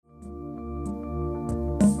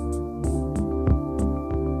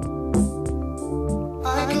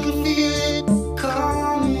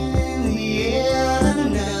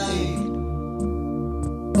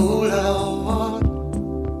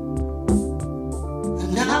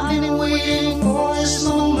been waiting for this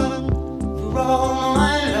moment for all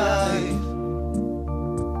my life.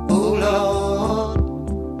 Oh Lord.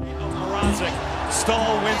 Mrazek,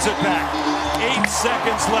 Stahl wins it back. 8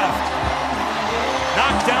 seconds left.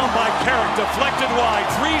 Knocked down by Carrick, deflected wide.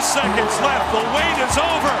 3 seconds left. The wait is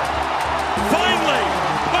over. Finally,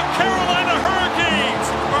 the Carolina Hurricanes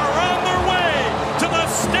are on their way to the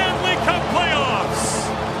Stanley Cup playoffs.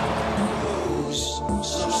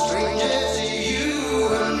 Some strangers to you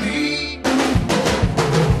and me.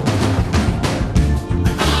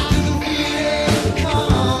 I can feel it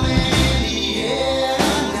coming in the air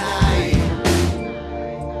tonight.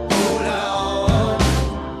 Oh Lord.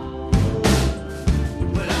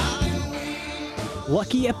 Well, I've been waiting.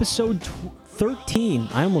 Lucky episode 13.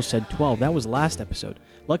 I almost said 12. That was last episode.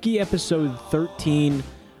 Lucky episode 13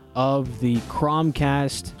 of the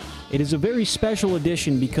Cromcast. It is a very special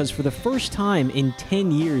edition because for the first time in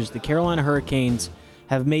 10 years, the Carolina Hurricanes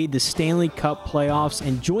have made the Stanley Cup playoffs.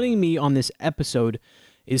 And joining me on this episode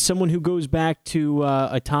is someone who goes back to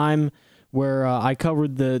a time where I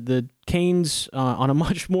covered the Canes on a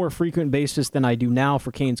much more frequent basis than I do now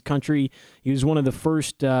for Canes Country. He was one of the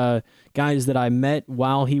first guys that I met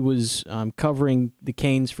while he was covering the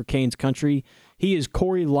Canes for Canes Country. He is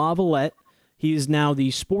Corey Lavalette. He is now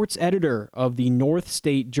the sports editor of the North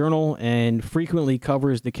State Journal and frequently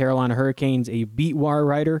covers the Carolina Hurricanes, a beat wire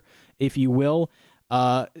writer, if you will.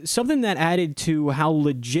 Something that added to how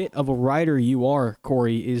legit of a writer you are,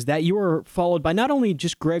 Corey, is that you are followed by not only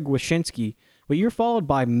just Greg Wyshynski, but you're followed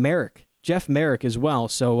by Jeff Merrick as well.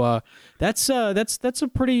 So that's a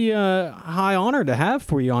pretty high honor to have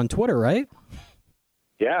for you on Twitter, right?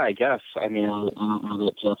 Yeah, I guess. I mean, I don't know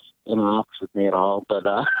that Jeff interacts with me at all, but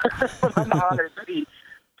I'm honored that he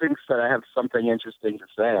thinks that I have something interesting to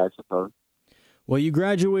say, I suppose. Well, you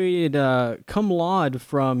graduated cum laude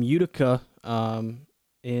from Utica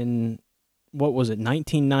in, what was it,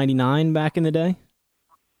 1999 back in the day?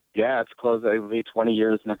 Yeah, it's close. It'll be 20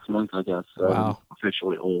 years next month, I guess. So Wow. I'm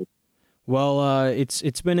officially old. Well,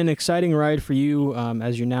 it's been an exciting ride for you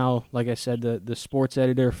as you're now, like I said, the sports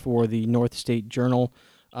editor for the North State Journal.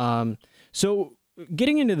 So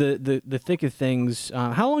getting into the thick of things,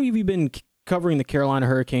 how long have you been covering the Carolina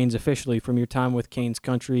Hurricanes officially from your time with Canes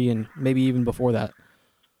Country and maybe even before that?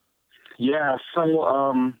 Yeah,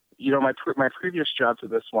 so, my previous job to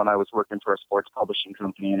this one, I was working for a sports publishing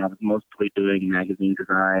company, and I was mostly doing magazine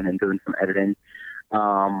design and doing some editing.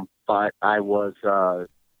 But I was,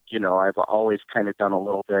 I've always kind of done a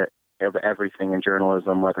little bit of everything in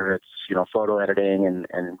journalism, whether it's, photo editing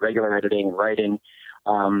and regular editing and writing.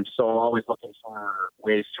 So always looking for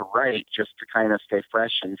ways to write just to kind of stay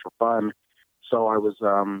fresh and for fun. So I was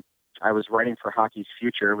writing for Hockey's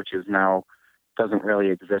Future, which is now doesn't really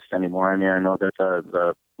exist anymore. I mean, I know that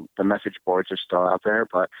the message boards are still out there,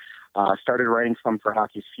 but started writing some for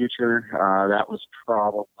Hockey's Future. That was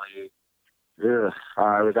probably it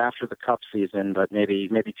was after the Cup season, but maybe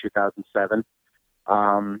 2007.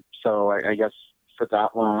 So I guess for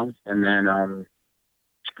that long, and then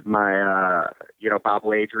my Bob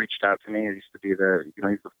Wade reached out to me. He used to be he's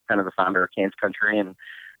kind of the founder of Canes Country, and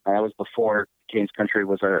that was before Canes Country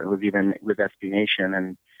was even with SB Nation,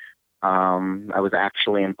 and I was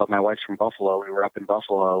actually but my wife's from Buffalo. We were up in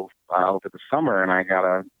Buffalo over the summer, and I got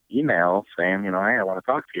an email saying, hey, I want to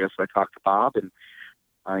talk to you. So I talked to Bob, and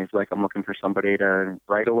he's like, I'm looking for somebody to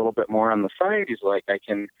write a little bit more on the site. He's like, I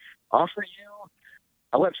can offer you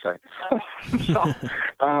a website.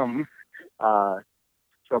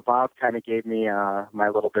 So Bob kind of gave me my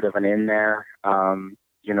little bit of an in there,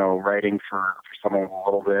 writing for someone with a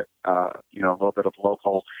little bit, a little bit of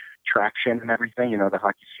local traction and everything. The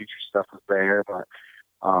Hockey's Future stuff was there, but,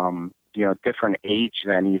 different age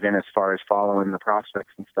then, even as far as following the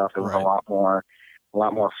prospects and stuff. It was Right. a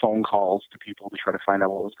lot more phone calls to people to try to find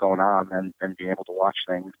out what was going on and being able to watch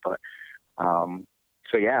things. But,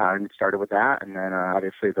 so yeah, I started with that. And then,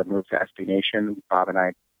 obviously the move to SB Nation, Bob and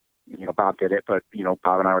I, Bob did it, but,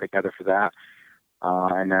 Bob and I were together for that.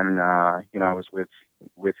 And then, I was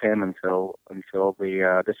with him until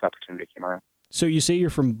this opportunity came around. So you say you're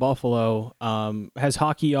from Buffalo. Has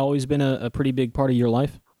hockey always been a pretty big part of your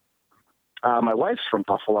life? My wife's from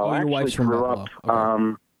Buffalo. Oh, your wife's from Buffalo.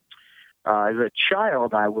 Okay. As a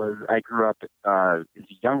child, I grew up as a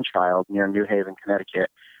young child near New Haven, Connecticut.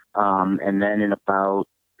 And then in about,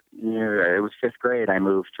 it was fifth grade, I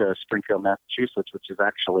moved to Springfield, Massachusetts, which is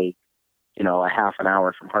actually, a half an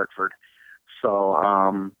hour from Hartford. So,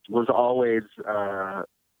 was always,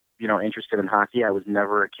 interested in hockey. I was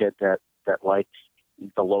never a kid that liked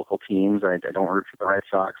the local teams. I don't root for the Red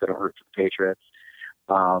Sox. I don't root for the Patriots.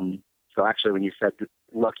 So actually, when you said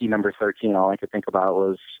lucky number 13, all I could think about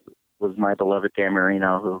was was my beloved Dan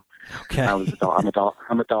Marino, who Okay. I'm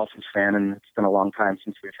a Dolphins fan, and it's been a long time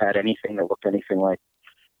since we've had anything that looked anything like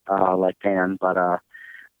Dan. But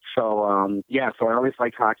so I always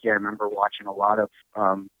liked hockey. I remember watching a lot of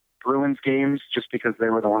Bruins games just because they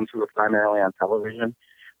were the ones who were primarily on television.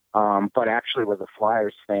 But actually was a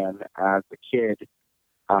Flyers fan as a kid.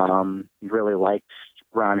 Really liked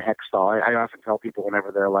Ron Hextall. I often tell people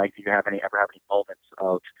whenever they're like, do you ever have any moments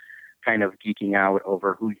of kind of geeking out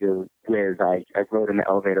over who you're with? I rode in the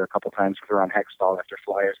elevator a couple times with Ron Hextall after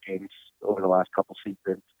Flyers games over the last couple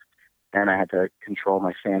seasons, and I had to control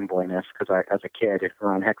my fanboyness because as a kid,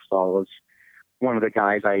 Ron Hextall was one of the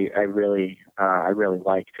guys I really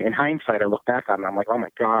liked. In hindsight, I look back on him, I'm like, oh my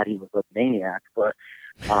God, he was a maniac. But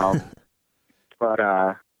so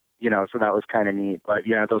that was kind of neat. But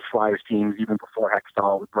yeah, those Flyers teams, even before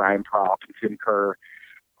Hextall, with Brian Propp and Tim Kerr,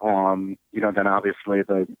 then obviously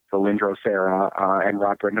the Lindros era, and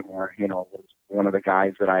Rod Brindamore, was one of the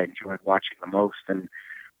guys that I enjoyed watching the most, and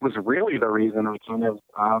was really the reason I kind of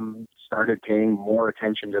started paying more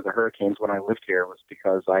attention to the Hurricanes when I lived here, was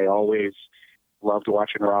because I always loved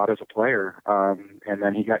watching Rod as a player. And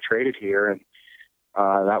then he got traded here, and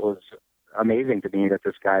that was amazing to me that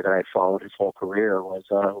this guy that I followed his whole career was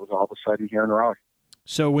all of a sudden here in Raleigh.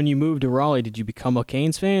 So when you moved to Raleigh, did you become a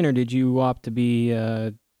Canes fan, or did you opt to be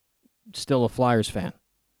still a Flyers fan?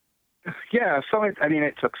 Yeah, so it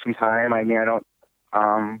took some time. I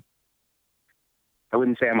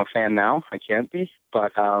wouldn't say I'm a fan now. I can't be,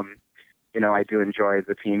 but I do enjoy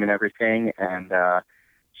the team and everything. And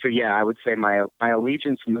so yeah, I would say my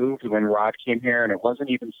allegiance moved when Rod came here, and it wasn't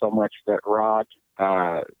even so much that Rod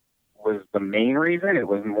was the main reason. It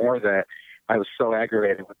was more that I was so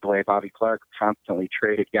aggravated with the way Bobby Clark constantly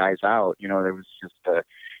traded guys out. There was just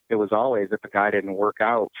it was always, if a guy didn't work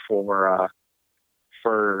out for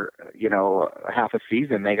half a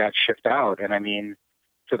season, they got shipped out. And I mean,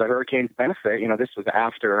 to the Hurricanes' benefit, this was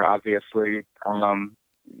after, obviously,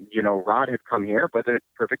 Rod had come here, but the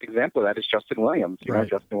perfect example of that is Justin Williams. Right.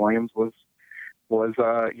 Justin Williams was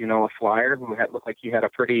a Flyer who looked like he had a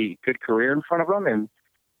pretty good career in front of him, and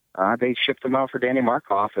they shipped him out for Danny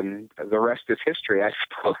Markov, and the rest is history, I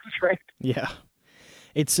suppose, right? Yeah.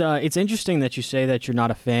 It's interesting that you say that you're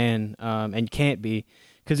not a fan and can't be,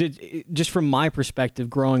 because it just from my perspective,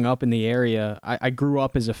 growing up in the area, I grew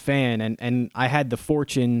up as a fan, and I had the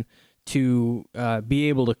fortune to be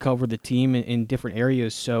able to cover the team in different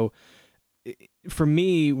areas. So for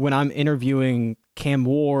me, when I'm interviewing Cam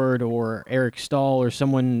Ward or Eric Stahl or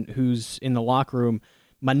someone who's in the locker room,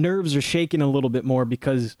 my nerves are shaking a little bit more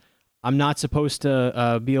because I'm not supposed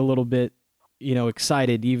to be a little bit,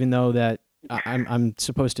 excited, even though that I'm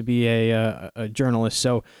supposed to be a journalist.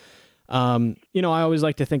 So, I always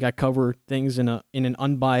like to think I cover things in an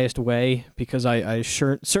unbiased way, because I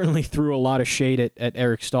certainly threw a lot of shade at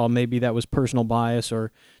Eric Stahl. Maybe that was personal bias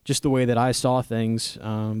or just the way that I saw things.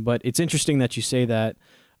 But it's interesting that you say that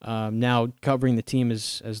now, covering the team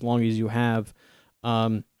as long as you have.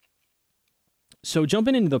 So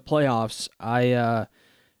jumping into the playoffs,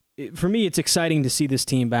 for me, it's exciting to see this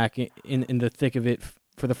team back in the thick of it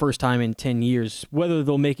for the first time in 10 years. Whether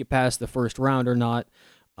they'll make it past the first round or not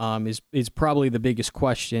is probably the biggest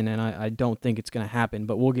question, and I don't think it's going to happen,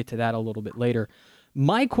 but we'll get to that a little bit later.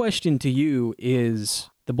 My question to you is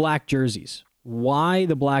the black jerseys. Why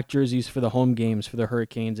the black jerseys for the home games for the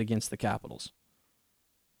Hurricanes against the Capitals?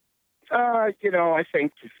 I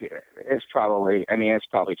think it's probably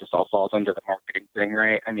just all falls under the marketing thing,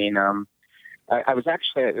 right? I mean, I was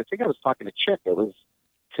actually, I think I was talking to Chip. It was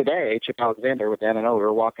today, Chip Alexander with Dan and O. We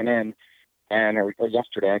were walking in, or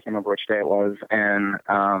yesterday, I can't remember which day it was, and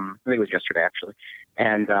I think it was yesterday, actually.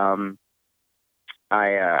 And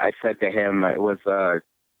I said to him, it was,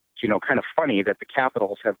 kind of funny that the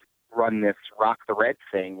Capitals have run this rock the red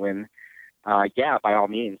thing when, by all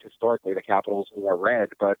means, historically the Capitals wore red,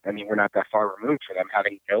 but I mean, we're not that far removed from them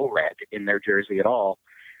having no red in their jersey at all.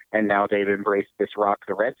 And now they've embraced this rock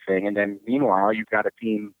the red thing. And then meanwhile, you've got a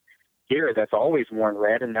team here that's always worn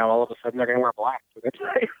red, and now all of a sudden they're going to wear black. So that's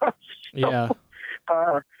Yeah.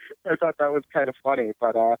 I thought that was kind of funny,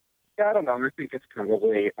 but I don't know. I think it's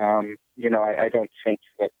probably, I don't think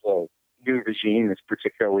that the new regime is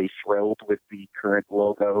particularly thrilled with the current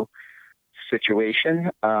logo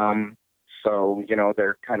situation. So,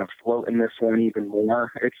 they're kind of floating this one even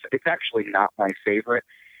more. It's actually not my favorite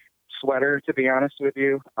sweater, to be honest with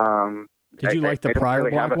you. Did you like the prior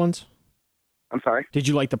black ones? I'm sorry? Did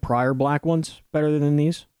you like the prior black ones better than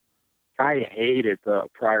these? I hated the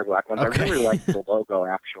prior black ones. Okay. I really liked the logo,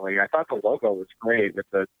 actually. I thought the logo was great with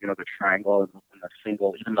the triangle and the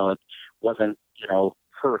single, even though it wasn't,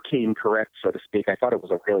 hurricane correct, so to speak. I thought it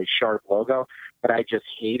was a really sharp logo, but I just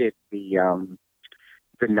hated the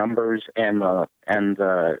numbers and the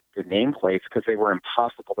nameplates because they were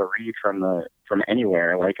impossible to read from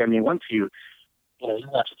anywhere. Like, I mean, once you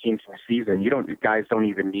watch a team for a season, guys don't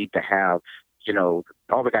even need to have,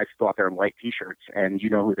 all the guys go out there in white T-shirts, and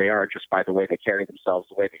you know who they are just by the way they carry themselves,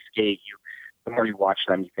 the way they skate. The more you watch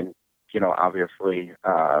them, you can, obviously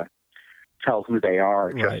tell who they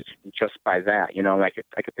are just by that. I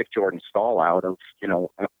could pick Jordan Stahl out of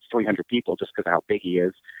 300 people just because of how big he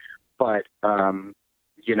is, but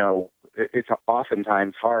it's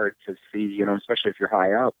oftentimes hard to see, especially if you're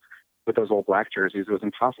high up with those old black jerseys. It was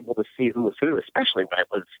impossible to see who was who, especially when it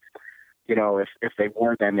was, if they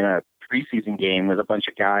wore them in a preseason game with a bunch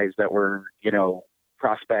of guys that were,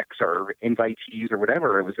 prospects or invitees or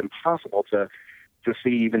whatever. It was impossible to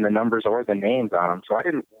see even the numbers or the names on them. So I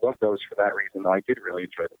didn't love those for that reason, though I did really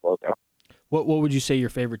enjoy the logo. What would you say your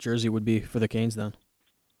favorite jersey would be for the Canes then?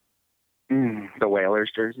 The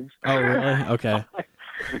Whalers jerseys. Oh, really? Okay.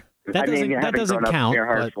 That doesn't count.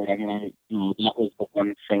 But... that was the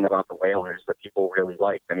one thing about the Whalers that people really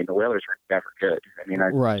liked. I mean, the Whalers were never good. I mean,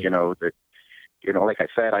 like I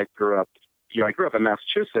said, I grew up in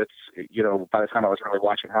Massachusetts. By the time I was really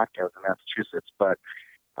watching hockey, I was in Massachusetts. But,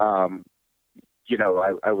 I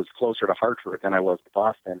was closer to Hartford than I was to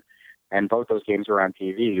Boston. And both those games were on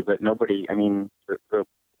TV. But nobody, I mean, the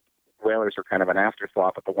Whalers are kind of an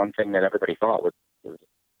afterthought. But the one thing that everybody thought was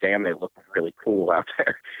damn, they look really cool out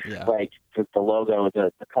there. Yeah. Like the logo,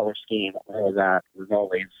 the color scheme, all of that was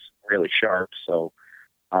always really sharp. So,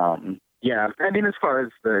 yeah, I mean, as far as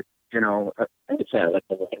the, I would say I like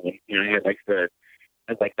the logo.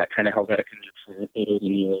 I like that kind of Helvetica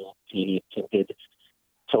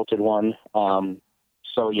tilted one.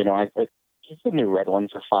 So, just the new red ones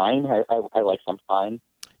are fine. I like them fine.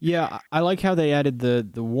 Yeah, I like how they added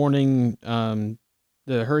the warning,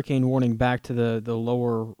 the hurricane warning back to the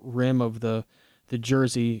lower rim of the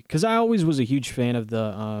jersey, because I always was a huge fan of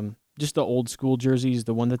the just the old school jerseys,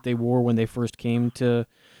 the one that they wore when they first came to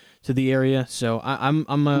the area. So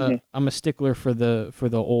I'm a stickler for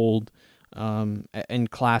the old and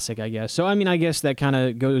classic, I guess. So I mean, I guess that kind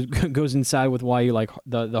of goes inside with why you like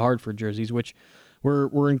the Hartford jerseys, which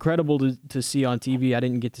were incredible to see on TV. I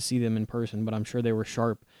didn't get to see them in person, but I'm sure they were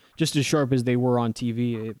sharp, just as sharp as they were on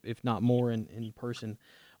TV, if not more in person.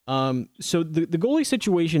 So the goalie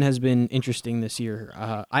situation has been interesting this year.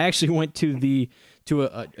 I actually went to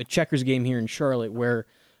a Checkers game here in Charlotte where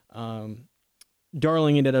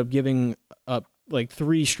Darling ended up giving up like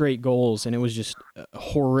 3 straight goals, and it was just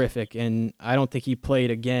horrific. And I don't think he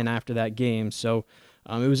played again after that game. So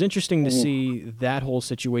it was interesting to see that whole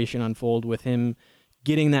situation unfold with him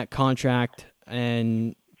getting that contract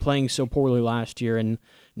and playing so poorly last year. And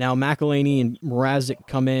now McElhinney and Mrazek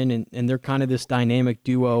come in, and they're kind of this dynamic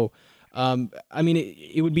duo. I mean,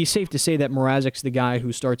 it would be safe to say that Mrazek's the guy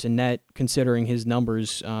who starts in net, considering his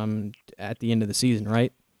numbers at the end of the season,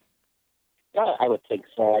 right? Yeah, I would think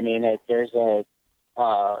so. I mean, there's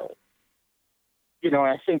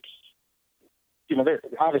I think,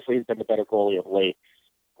 obviously he's been the better goalie of late.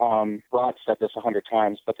 Rod said this 100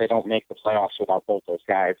 times, but they don't make the playoffs without both those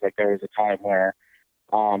guys. Like, there was a time where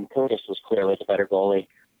Curtis was clearly the better goalie.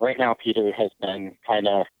 Right now, Peter has been kind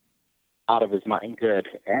of out of his mind good.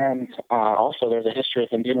 And also, there's a history of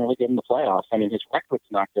him being really good in the playoffs. I mean, his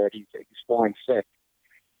record's not good. He's 4-6,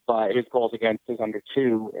 but his goals against is under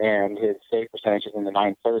 2, and his save percentage is in the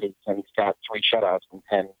 930s, and he's got 3 shutouts in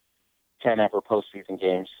 10 ever postseason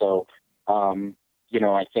games. So, I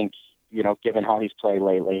think, given how he's played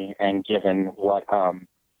lately, and given what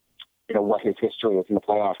his history is in the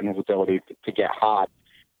playoff and his ability to get hot,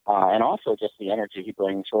 and also just the energy he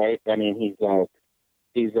brings, right? I mean,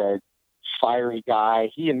 he's a fiery guy.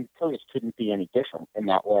 He and Curtis couldn't be any different in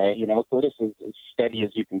that way. Curtis is as steady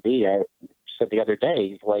as you can be. I said the other day,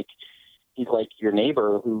 he's like your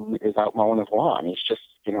neighbor who is out mowing his lawn. He's just,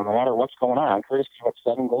 no matter what's going on, Curtis can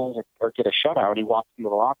have 7 goals or get a shutout. He walks into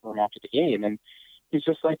the locker room after the game, and he's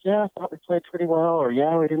just like, yeah, I thought we played pretty well, or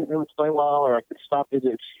yeah, we didn't really play well, or I could stop it.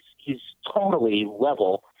 He's totally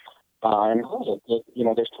level. And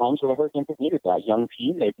there's times where the Hurricanes have needed that young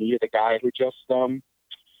team. They've needed a guy who just, can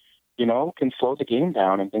slow the game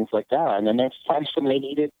down and things like that. And then there's times when they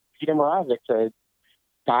needed Peter Mrazek to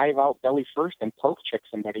dive out belly first and poke check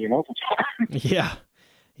somebody in overtime. Yeah,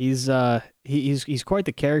 he's quite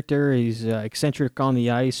the character. He's eccentric on the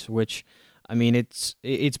ice, which, I mean,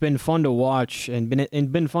 it's been fun to watch and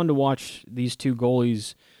been fun to watch these two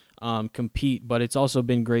goalies compete. But it's also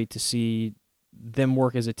been great to see them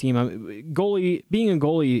work as a team. Being a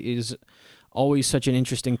goalie is always such an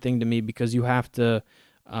interesting thing to me, because you have to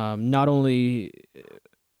not only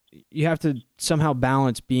you have to somehow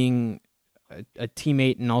balance being a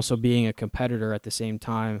teammate and also being a competitor at the same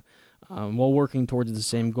time, while working towards the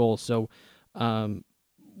same goal. So, I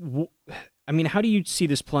mean, how do you see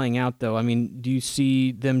this playing out, though? I mean, do you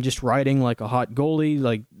see them just riding like a hot goalie,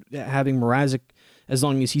 like having Mrazek, as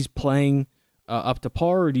long as he's playing up to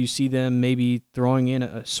par, or do you see them maybe throwing in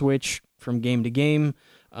a switch from game to game?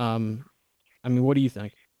 I mean, what do you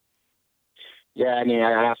think? Yeah, I mean,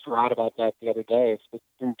 I asked Rod about that the other day,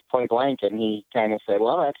 point blank, and he kind of said,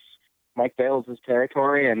 well, that's Mike Bales'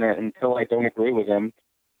 territory, and until I don't agree with him,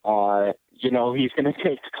 he's going to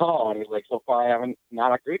take the call. And he's like, so far I haven't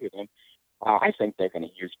not agreed with him. I think they're going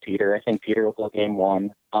to use Peter. I think Peter will go game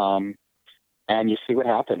one, and you see what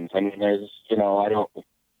happens. I mean,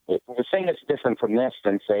 the thing that's different from this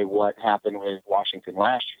than, say, what happened with Washington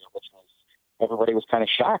last year, which was everybody was kind of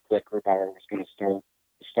shocked that Grubauer was going to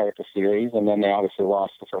start the series, and then they obviously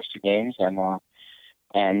lost the first two games, and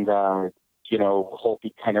Holtby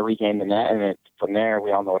kind of regained the net, and from there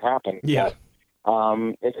we all know what happened. Yeah.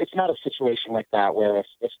 It's not a situation like that where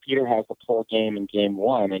if Peter has the full game in game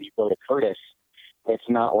one and you go to Curtis, it's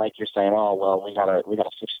not like you're saying, oh well, we gotta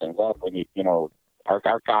switch things up. We need,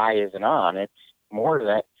 our guy isn't on. It's more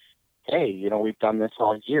that, hey, we've done this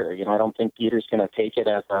all year. I don't think Peter's going to take it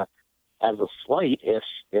as a slight if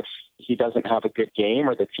he doesn't have a good game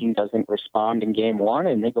or the team doesn't respond in game one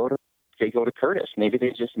and they go to Curtis. Maybe they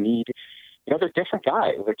just need, they're different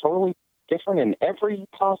guys. They're totally different in every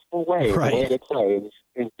possible way. Right. The way they play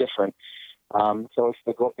is different. So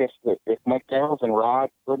if Mike Bales and Rod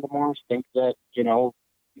Brindamore think that,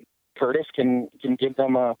 Curtis can give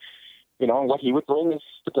them what he would bring is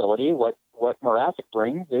stability. What Mrazek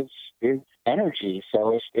brings is energy.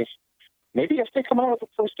 So if they come out of the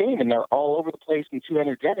first game and they're all over the place and too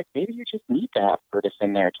energetic, maybe you just need to have Curtis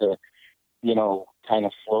in there to, kind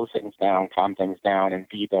of slow things down, calm things down, and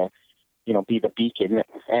be the beacon.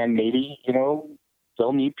 And maybe,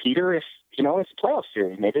 they'll need Peter if, it's a playoff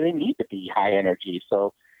series. Maybe they need to be high energy.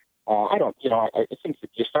 So I think that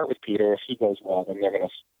you start with Peter. If he goes well, then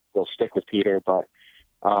they'll stick with Peter. But,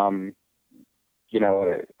 I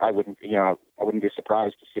wouldn't be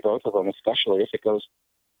surprised to see both of them, especially if it goes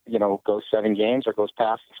 7 games or goes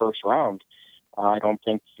past the first round. I don't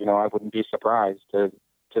think, I wouldn't be surprised to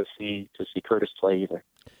see Curtis play either.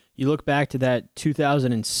 You look back to that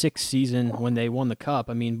 2006 season when they won the Cup.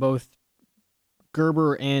 I mean, both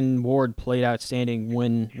Gerber and Ward played outstanding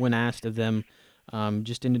when asked of them.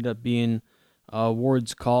 Just ended up being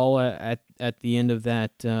Ward's call at the end of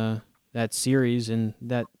that series, and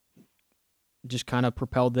that just kind of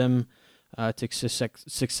propelled them to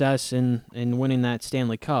success in winning that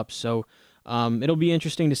Stanley Cup. So it'll be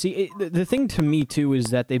interesting to see. The thing to me, too, is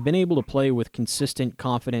that they've been able to play with consistent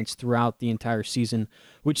confidence throughout the entire season,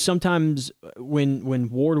 which sometimes when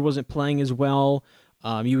Ward wasn't playing as well,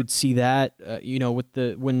 you would see that, with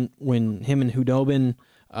when him and Hudobin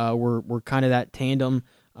were kind of that tandem.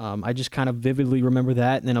 I just kind of vividly remember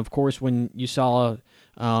that. And then, of course, when you saw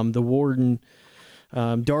the Ward and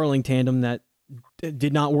Darling tandem that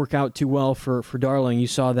did not work out too well for Darling, you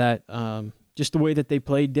saw that just the way that they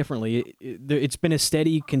played differently. It's been a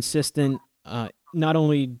steady, consistent, not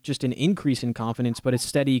only just an increase in confidence, but a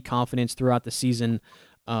steady confidence throughout the season,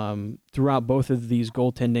 throughout both of these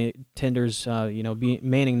goaltenders,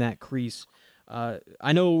 manning that crease.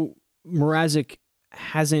 I know Mrazek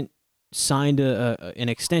hasn't signed an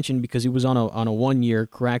extension because he was on a 1 year,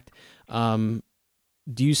 correct?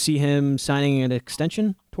 Do you see him signing an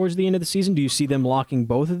extension towards the end of the season? Do you see them locking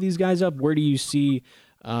both of these guys up? Where do you see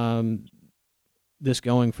this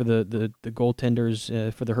going for the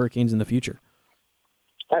goaltenders for the Hurricanes in the future?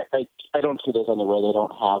 I don't see this on the way. They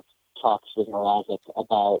don't have talks with Mrazek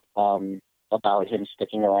about him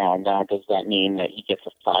sticking around. Now, does that mean that he gets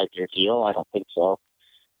a 5-year deal? I don't think so.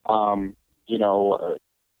 I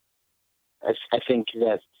think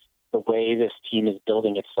that the way this team is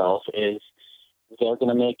building itself is they're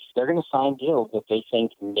going to sign deals that they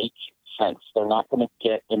think make sense. They're not going to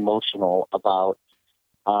get emotional about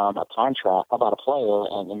a contract, about a player,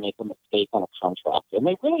 and make a mistake on a contract. And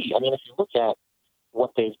they really, if you look at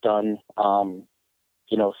what they've done,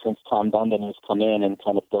 since Tom Dundon has come in and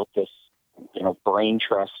kind of built this, brain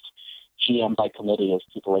trust, GM by committee, as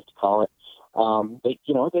people like to call it, they've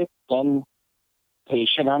been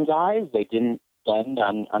patient on guys. They didn't bend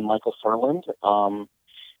on Michael Ferland.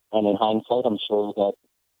 And in hindsight, I'm sure that,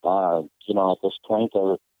 at this point,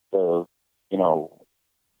 they're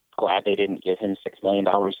glad they didn't give him $6 million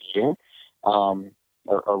a year,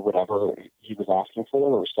 or whatever he was asking for,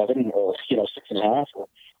 or $7, or $6.5, or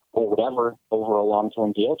whatever, over a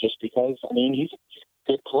long-term deal. Just because, he's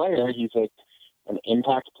good player. He's an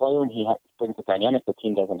impact player, and he brings a dynamic the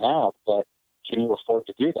team doesn't have. But can you afford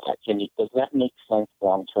to do that? Does that make sense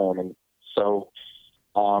long term? And so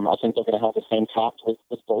I think they're going to have the same tact with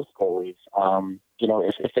both goalies.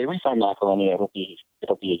 If they re-sign Macaroni, it'll be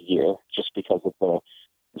a year just because of the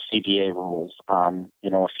CBA rules.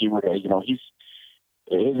 If he were to,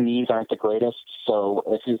 his knees aren't the greatest, so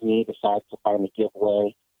if his knee decides to finally give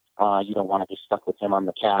way, you don't want to be stuck with him on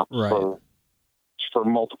the cap for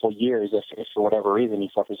multiple years if for whatever reason he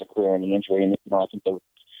suffers a career-ending injury. And I think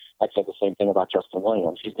I'd say the same thing about Justin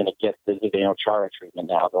Williams. He's going to get the Zdeno Chara treatment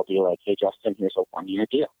now. They'll be like, hey, Justin, here's a one-year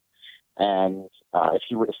deal. And if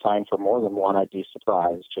he were to sign for more than one, I'd be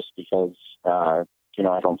surprised just because, I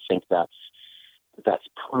don't think that's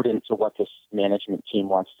prudent to what this management team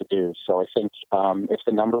wants to do. So I think if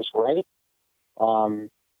the numbers right,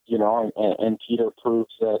 and Peter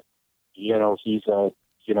proves that, he's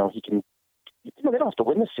he can, they don't have to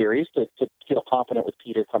win the series to feel confident with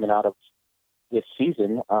Peter coming out of this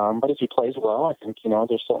season. But if he plays well, I think,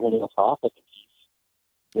 there's certainly a talk. I think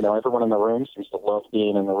he's, everyone in the room seems to love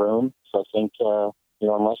being in the room. So I think,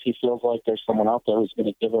 unless he feels like there's someone out there who's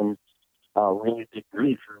going to give him a really big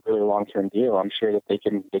grief for a really long-term deal, I'm sure that they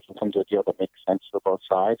can come to a deal that makes sense for both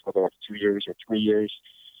sides, whether it's 2 years or 3 years.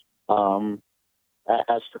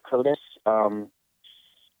 As for Curtis,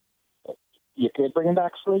 you could bring him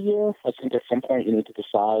back for a year. I think at some point you need to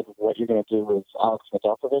decide what you're going to do with Alex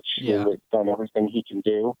Nedeljkovic, who has done everything he can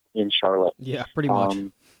do in Charlotte. Yeah, pretty much.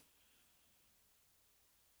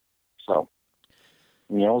 So,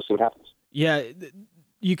 we'll see what happens. Yeah,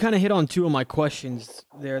 you kind of hit on two of my questions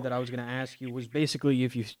there that I was going to ask you, was basically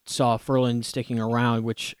if you saw Ferland sticking around,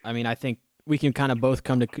 which, I think we can kind of both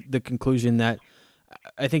come to the conclusion that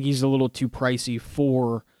I think he's a little too pricey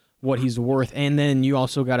for what he's worth. And then you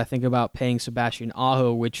also got to think about paying Sebastian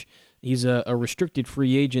Aho, which he's a restricted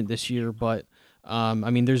free agent this year. But,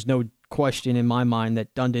 there's no question in my mind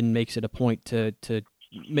that Dundon makes it a point to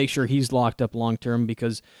make sure he's locked up long-term,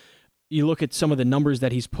 because you look at some of the numbers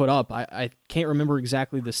that he's put up. I can't remember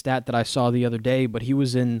exactly the stat that I saw the other day, but he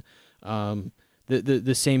was in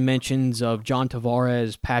the same mentions of John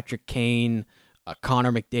Tavares, Patrick Kane,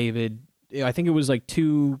 Connor McDavid. I think it was like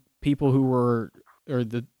two people who were, or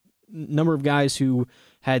the number of guys who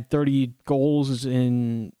had 30 goals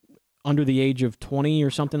in under the age of 20 or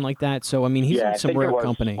something like that. So, he's in some rare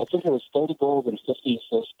company. I think it was 30 goals and 50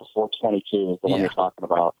 assists before 22 is the one you're talking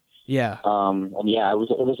about. Yeah. It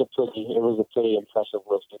was a pretty impressive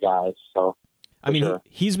list of guys. So,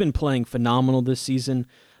 he's been playing phenomenal this season.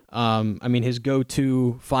 His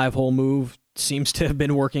go-to 5-hole move seems to have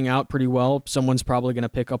been working out pretty well. Someone's probably going to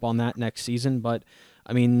pick up on that next season, but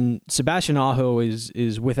Sebastian Aho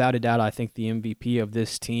is without a doubt, I think, the MVP of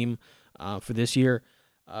this team for this year.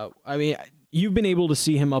 You've been able to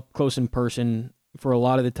see him up close in person for a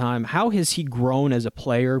lot of the time. How has he grown as a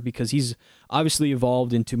player? Because he's obviously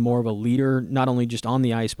evolved into more of a leader, not only just on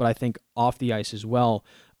the ice, but I think off the ice as well.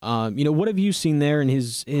 What have you seen there in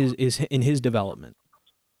his development?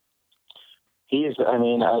 He is. I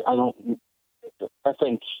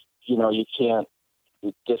think you can't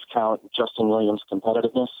discount Justin Williams'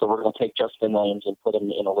 competitiveness. So we're going to take Justin Williams and put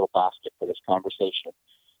him in a little basket for this conversation.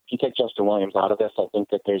 If you take Justin Williams out of this, I think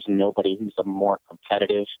that there's nobody who's a more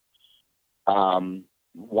competitive,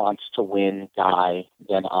 wants to win guy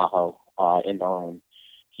than Aho in the room.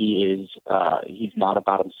 He's not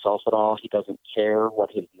about himself at all. He doesn't care what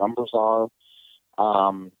his numbers are.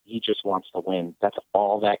 He just wants to win. That's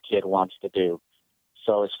all that kid wants to do.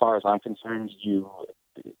 So as far as I'm concerned, you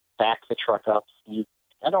back the truck up. You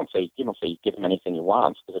don't say you give him anything he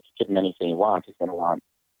wants, because if you give him anything he wants, he's going to want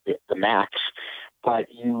the max.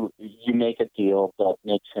 But you make a deal that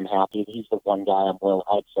makes him happy. He's the one guy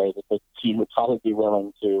I'd say that the team would probably be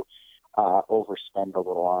willing to overspend a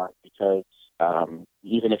little on, because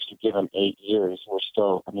even if you give him 8 years, we're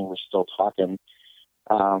still talking.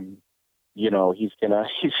 He's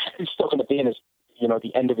still gonna be in his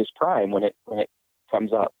the end of his prime when it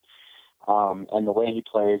comes up. And the way he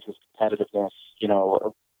plays, his competitiveness.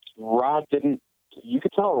 Rod didn't. You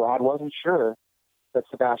could tell Rod wasn't sure that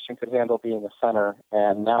Sebastian could handle being a center.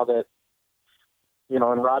 And now that,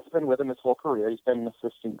 and Rod's been with him his whole career, he's been an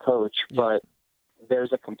assistant coach, but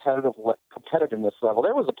there's a competitiveness level.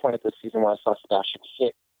 There was a point of this season where I saw Sebastian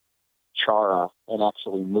hit Chara and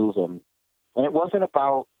actually move him. And it wasn't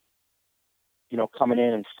about, coming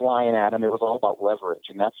in and flying at him. It was all about leverage.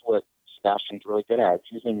 And that's what Sebastian's really good at.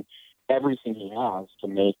 He's using everything he has to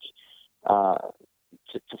make,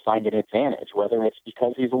 to find an advantage, whether it's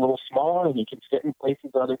because he's a little smaller and he can fit in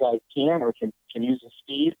places that other guys can, or can use his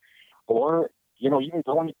speed, or even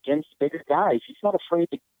going against bigger guys, he's not afraid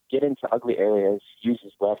to get into ugly areas, use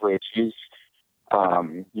his leverage, use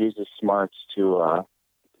his smarts to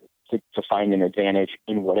find an advantage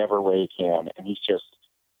in whatever way he can. And he's just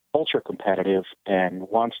ultra competitive and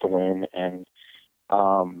wants to win, and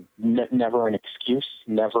never an excuse,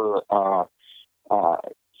 never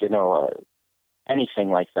anything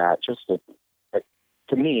like that. Just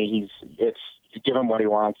to me, you give him what he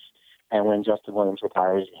wants, and when Justin Williams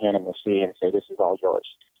retires, you hand him the C and say, "This is all yours,"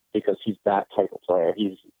 because he's that type of player.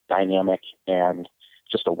 He's dynamic and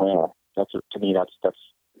just a winner. To me,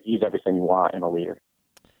 he's everything you want in a leader.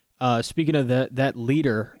 Speaking of that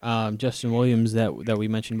leader, Justin Williams that we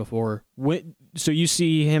mentioned before, so you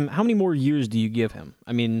see him, how many more years do you give him?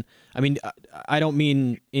 I mean, I don't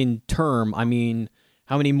mean in term. I mean,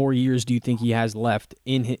 how many more years do you think he has left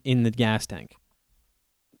in the gas tank?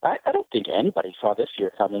 I don't think anybody saw this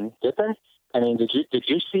year coming, did they? I mean, did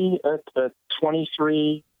you see a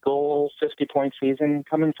 23-goal, 50-point season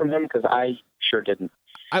coming from him? Because I sure didn't.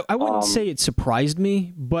 I wouldn't say it surprised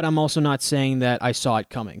me, but I'm also not saying that I saw it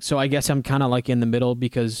coming. So I guess I'm kind of like in the middle,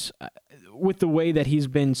 because with the way that he's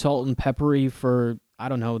been salt and peppery for, I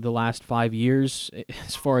don't know, the last 5 years,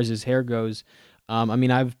 as far as his hair goes,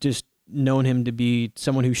 I've just known him to be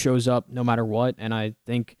someone who shows up no matter what, and I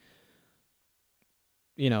think,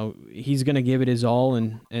 he's going to give it his all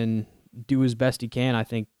and do his best he can, I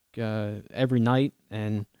think, every night,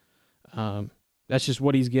 and that's just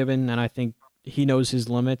what he's given, and I think he knows his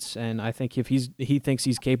limits, and I think if he thinks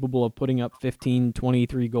he's capable of putting up 15,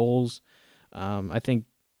 23 goals, I think,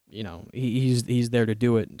 he's there to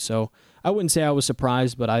do it. So I wouldn't say I was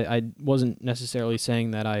surprised, but I wasn't necessarily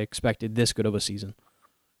saying that I expected this good of a season.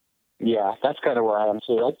 Yeah, that's kind of where I am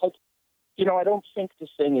too. I don't think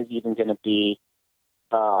this thing is even going to be,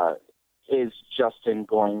 is Justin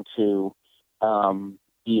going to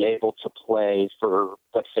be able to play for,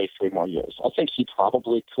 let's say, 3 more years? I think he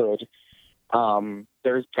probably could.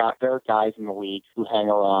 There are guys in the league who hang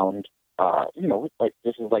around, like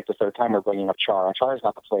this is like the third time we're bringing up Chara. Chara's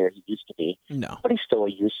not the player he used to be. No. But he's still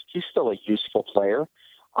a useful player.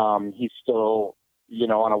 He's still,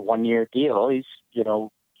 on a 1-year deal.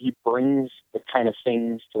 He brings the kind of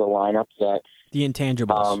things to the lineup that the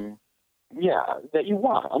intangibles. That you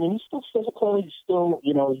want. I mean, he's still physical. He's still,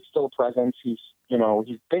 he's still a presence. He's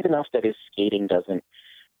big enough that his skating doesn't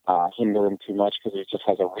hinder him too much, because he just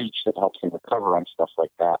has a reach that helps him recover on stuff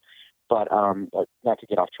like that. But not to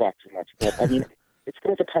get off track too much. But I mean, it's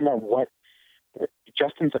going to depend on what.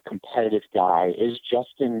 Justin's a competitive guy. Is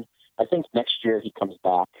Justin? I think next year he comes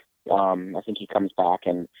back. I think he comes back,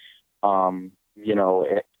 and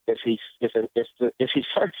if he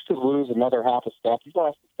starts to lose another half a step, he's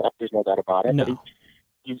lost a step. There's no doubt about it. No. But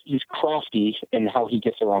he's crafty in how he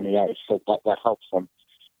gets around the ice, so that helps him.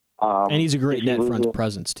 And he's a great net front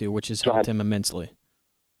presence too, which has helped him immensely.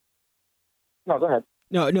 No, go ahead.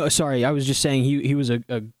 No, sorry. I was just saying he's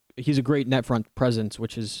a great net front presence,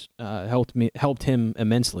 which has helped him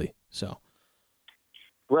immensely. So.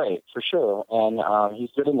 Right, for sure, and he's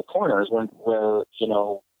good in the corners where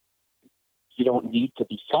you don't need to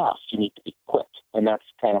be fast, you need to be quick, and that's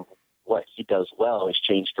kind of what he does well. Is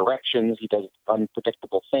change directions. He does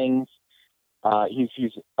unpredictable things.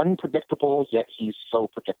 He's unpredictable, yet he's so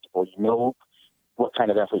predictable. You know what kind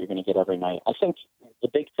of effort you're going to get every night. I think the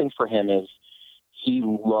big thing for him is he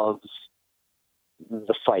loves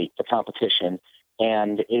the fight, the competition,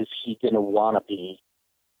 and is he going to want to be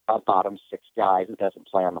a bottom 6 guy who doesn't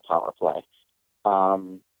play on the power play,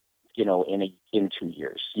 in 2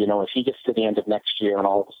 years? If he gets to the end of next year and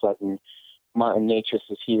all of a sudden Martin Natchez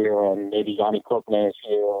is here and maybe Yanni Kokne is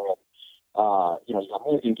here, and you got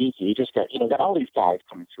Morgan Geeky. You just got all these guys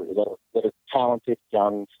coming through that are talented,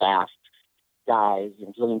 young, fast guys.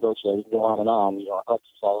 Julian Gauthier, you can go on and on.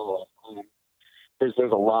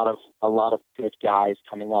 There's a lot of good guys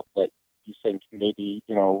coming up that you think maybe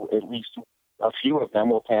at least a few of them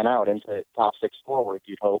will pan out into top 6 forward.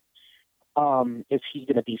 You'd hope. Is he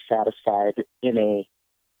going to be satisfied in a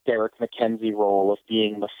Derek McKenzie role of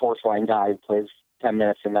being the 4th line guy who plays 10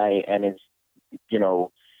 minutes a night and is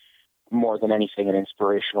more than anything an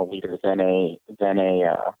inspirational leader than a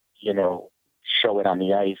show it on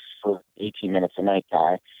the ice for 18 minutes a night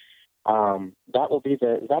guy? That's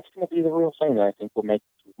going to be the real thing that I think will make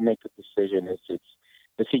the decision.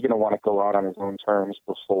 Is he going to want to go out on his own terms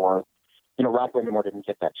before? Rod Brind'Amour didn't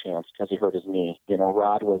get that chance because he hurt his knee.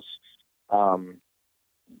 Rod was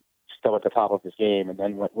still at the top of his game, and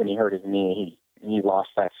then when he hurt his knee, he lost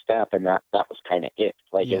that step, and that was kind of it.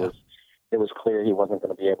 It was clear he wasn't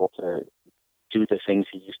going to be able to do the things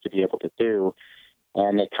he used to be able to do,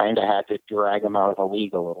 and they kind of had to drag him out of the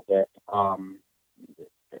league a little bit.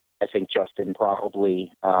 I think Justin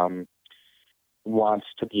probably wants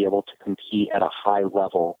to be able to compete at a high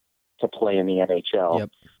level to play in the NHL. Yep.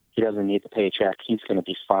 He doesn't need the paycheck. He's going to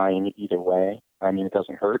be fine either way. I mean, it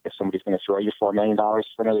doesn't hurt. If somebody's going to throw you $4 million for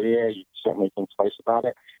another year, you certainly think twice about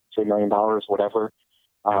it. $3 million, whatever.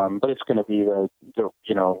 But it's going to be the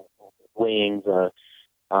weighing the,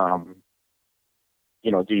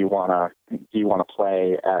 do you want to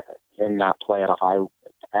play and not play at a high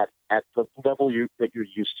at the level that you're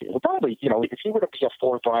used to? Probably, if he were to be a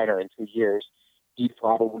fourth liner in 2 years, he'd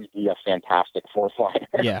probably be a fantastic fourth liner.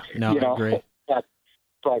 Yeah, no, I agree.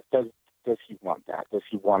 But does he want that? Does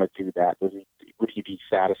he want to do that? Would he be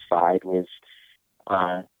satisfied with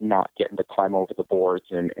not getting to climb over the boards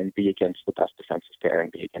and be against the best defensive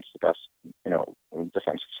pairing, be against the best,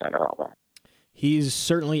 defensive center, all that? He's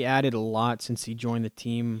certainly added a lot since he joined the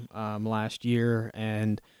team last year,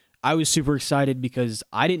 and I was super excited because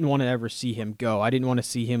I didn't want to ever see him go. I didn't want to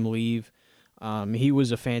see him leave. He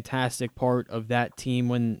was a fantastic part of that team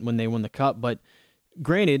when they won the Cup, but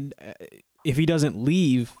granted, if he doesn't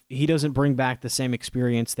leave, he doesn't bring back the same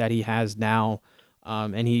experience that he has now,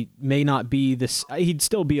 and he may not be this. He'd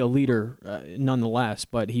still be a leader nonetheless,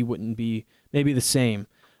 but he wouldn't be maybe the same.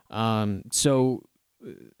 So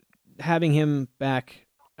having him back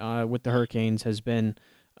with the Hurricanes has been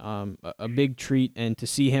a big treat, and to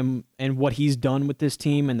see him and what he's done with this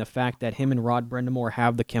team and the fact that him and Rod Brind'Amour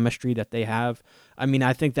have the chemistry that they have, I mean,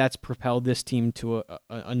 I think that's propelled this team to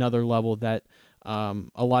another level that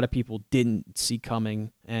a lot of people didn't see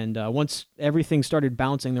coming. And once everything started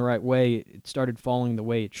bouncing the right way, it started falling the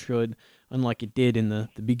way it should, unlike it did in the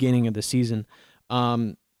beginning of the season.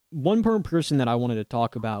 One person that I wanted to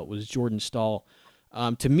talk about was Jordan Staal.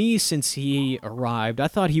 To me, since he arrived, I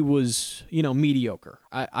thought he was, mediocre.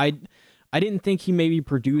 I didn't think he maybe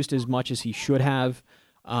produced as much as he should have,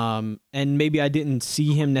 and maybe I didn't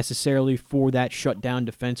see him necessarily for that shutdown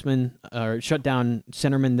defenseman or shutdown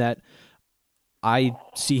centerman that I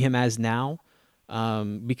see him as now,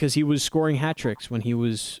 because he was scoring hat tricks when he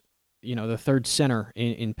was, the third center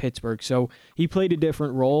in Pittsburgh. So he played a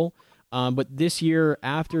different role, but this year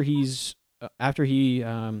after he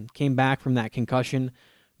came back from that concussion,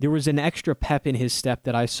 there was an extra pep in his step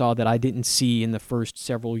that I saw that I didn't see in the first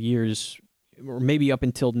several years, or maybe up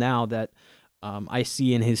until now, that I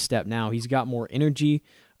see in his step now. He's got more energy.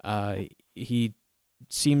 He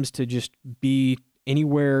seems to just be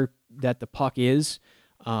anywhere that the puck is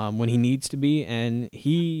when he needs to be, and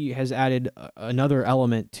he has added another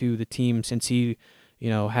element to the team since he,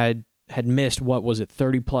 had missed,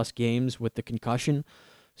 30-plus games with the concussion.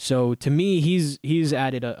 So to me, he's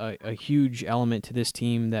added a huge element to this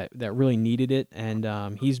team that really needed it,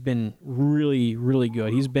 and he's been really, really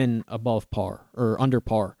good. He's been above par or under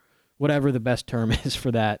par, whatever the best term is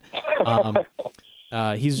for that.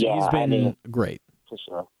 He's been great. For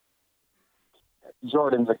sure.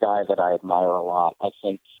 Jordan's a guy that I admire a lot. I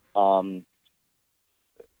think,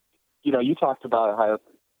 you talked about how,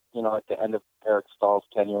 at the end of Eric Staal's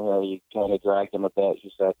tenure, you kind of dragged him a bit.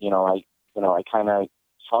 You said, I kind of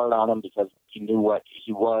hard on him because he knew what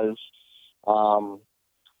he was.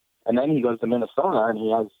 And then he goes to Minnesota and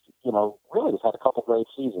he has, really has had a couple great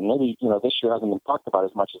seasons. Maybe, this year hasn't been talked about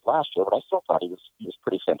as much as last year, but I still thought he was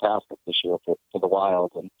pretty fantastic this year for the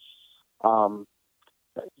Wild. And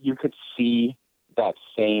you could see that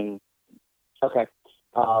same,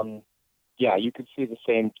 you could see the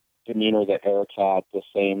same demeanor that Eric had, the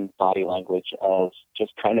same body language of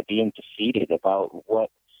just kind of being defeated about what,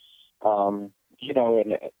 and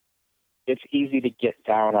it's easy to get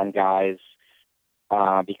down on guys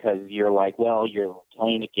because you're like, well, you're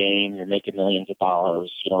playing a game, you're making millions of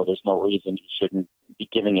dollars, there's no reason you shouldn't be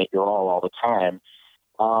giving it your all the time.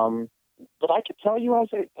 But I could tell you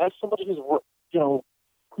as somebody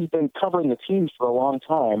who's been covering the team for a long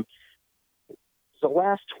time, the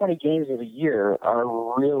last 20 games of the year are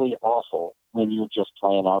really awful when you're just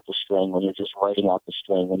playing out the string, when you're just writing out the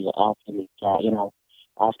string, when you're asking these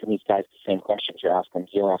guys the same questions you're asking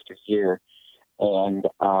year after year. And,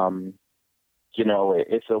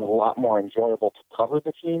 it's a lot more enjoyable to cover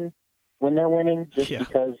the team when they're winning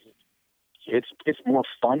because it's more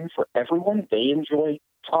fun for everyone. They enjoy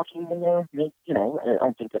talking more. I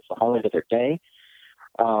don't think that's the highlight of their day.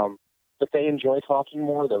 But they enjoy talking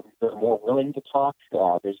more. They're more willing to talk.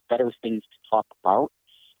 There's better things to talk about.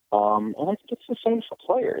 And I think it's the same for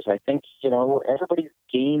players. I think,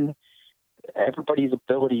 everybody's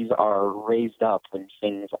abilities are raised up when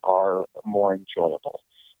things are more enjoyable.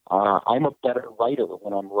 I'm a better writer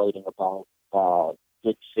when I'm writing about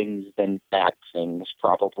good things than bad things,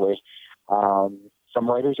 probably. Some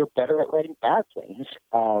writers are better at writing bad things.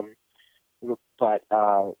 But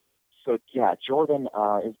so yeah, Jordan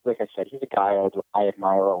is, like I said, he's a guy I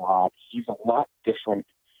admire a lot. He's a lot different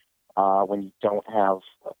when you don't have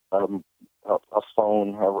a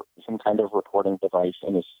phone or some kind of recording device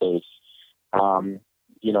in his face.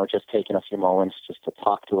 Just taking a few moments just to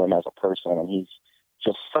talk to him as a person, and he's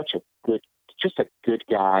just such a good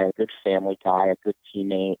guy, a good family guy, a good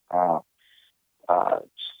teammate. A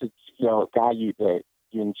guy that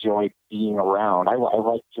you enjoy being around. I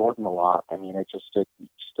like Jordan a lot. I mean, it's just a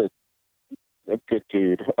good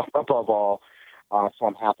dude above all. So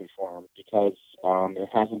I'm happy for him because it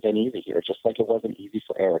hasn't been easy here, just like it wasn't easy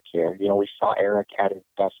for Eric here. We saw Eric at his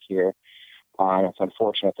best here, and it's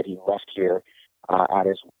unfortunate that he left here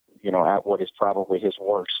at what is probably his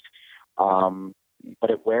worst. But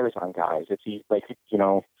it wears on guys. It's easy,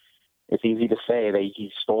 it's easy to say that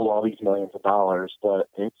he stole all these millions of dollars, but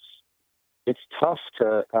it's tough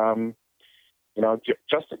to,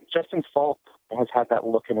 Justin Falk has had that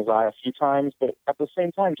look in his eye a few times, but at the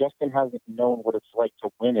same time, Justin hasn't known what it's like to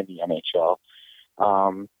win in the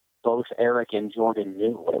NHL. Both Eric and Jordan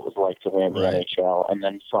knew what it was like to win in the NHL, and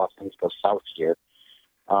then saw things go south here.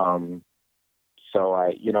 So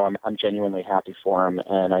I'm genuinely happy for him,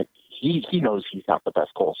 and he knows he's not the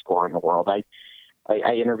best goal scorer in the world. I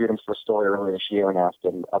interviewed him for a story earlier this year and asked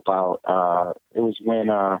him about it was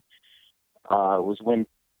when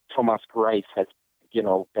Thomas Greiss had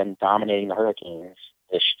been dominating the Hurricanes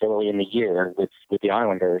early in the year with the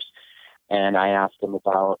Islanders, and I asked him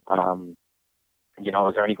about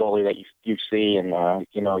is there any goalie that you see and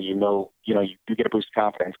you get a boost of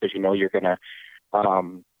confidence because you're gonna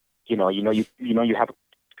you have a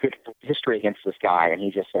good history against this guy, and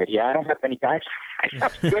he just said, yeah, I don't have many guys. I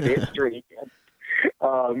have good history.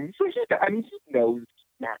 So he knows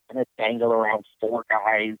he's not going to dangle around four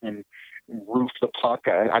guys and roof the puck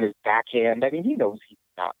on his backhand. I mean, he knows he's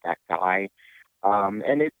not that guy.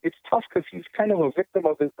 And it's tough because he's kind of a victim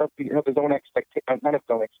of his own expectations, not his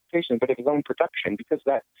own expectations, but of his own production, because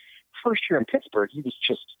that first year in Pittsburgh, he was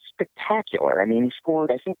just spectacular. I mean, he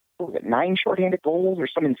scored, I think, 9 shorthanded goals or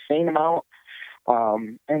some insane amount.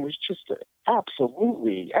 And was just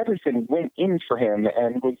absolutely, everything went in for him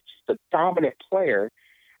and was just a dominant player.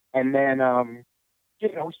 And then,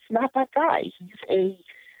 he's not that guy. He's a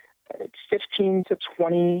 15 to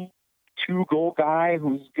 22 goal guy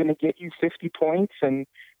who's going to get you 50 points, and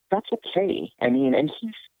that's okay. I mean, and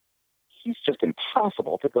he's just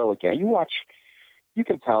impossible to go against. You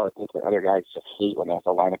can tell that the other guys just hate when they have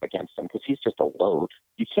to line up against him because he's just a load.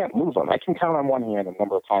 You can't move him. I can count on one hand the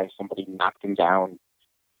number of times somebody knocked him down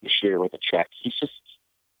this year with a check.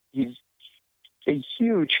 He's a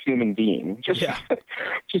huge human being, just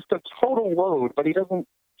a total load. But he doesn't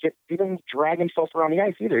drag himself around the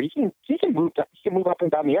ice either. He can move up and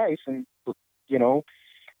down the ice, and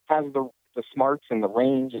has the smarts and the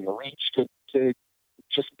range and the reach to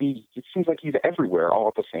just be. It seems like he's everywhere all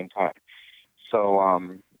at the same time. So, I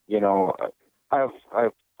have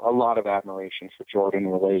a lot of admiration for Jordan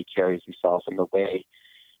and the way he carries himself and the way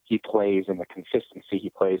he plays and the consistency he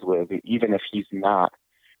plays with, even if he's not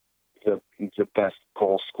the best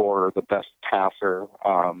goal scorer, the best passer.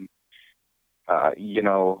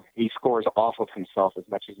 He scores off of himself as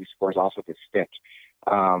much as he scores off of his stick.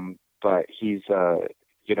 But he's the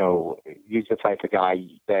type of guy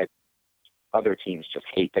that other teams just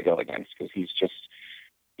hate to go against because he's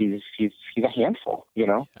a handful,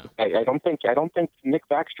 Yeah. I don't think Nick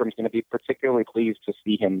Backstrom's going to be particularly pleased to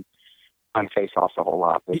see him on face-offs a whole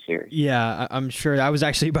lot this year. Yeah, I'm sure. I was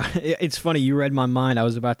actually about. It's funny, you read my mind. I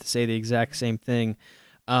was about to say the exact same thing.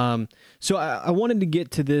 So I wanted to get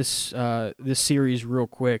to this series real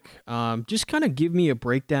quick. Just kind of give me a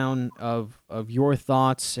breakdown of your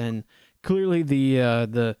thoughts. And clearly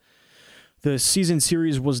the season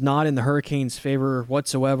series was not in the Hurricanes' favor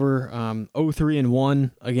whatsoever.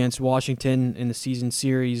 0-3-1 against Washington in the season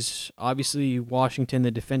series. Obviously, Washington,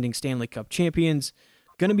 the defending Stanley Cup champions,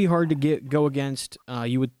 going to be hard to go against.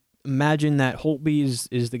 You would imagine that Holtby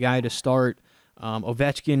is the guy to start.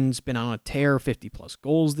 Ovechkin's been on a tear, 50-plus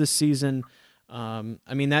goals this season.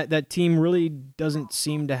 That team really doesn't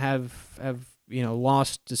seem to have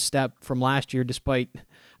lost a step from last year, despite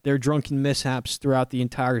their drunken mishaps throughout the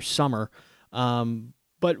entire summer.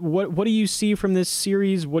 But what do you see from this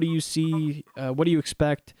series? What do you see? What do you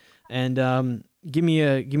expect? And give me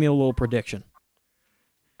a little prediction.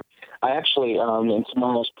 I actually, in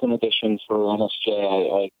tomorrow's print edition for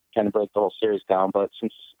NSJ, I kind of break the whole series down. But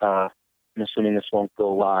since I'm assuming this won't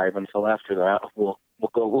go live until after that,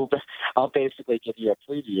 I'll basically give you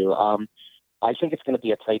a preview. I think it's going to be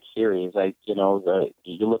a tight series. You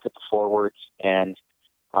look at the forwards, and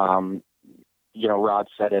Rod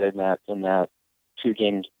said it in that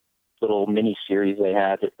 2-game little mini series they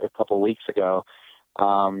had a couple of weeks ago.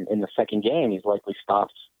 In the second game, he's like, we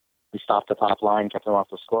stopped the top line, kept them off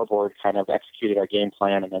the scoreboard, kind of executed our game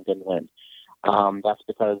plan, and then didn't win. That's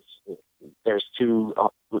because there's 2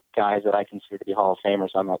 guys that I consider to be Hall of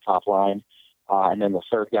Famers on that top line, and then the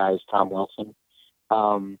third guy is Tom Wilson.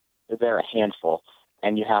 They're a handful,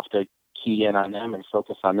 and you have to key in on them and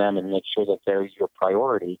focus on them and make sure that they're your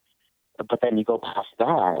priority. But then you go past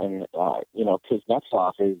that, and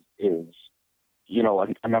Kuznetsov is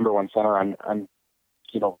a number 1 center on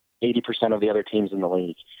 80% of the other teams in the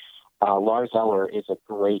league. Lars Eller is a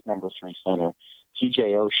great number 3 center.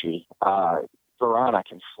 TJ Oshie, Verana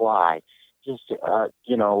can fly. Just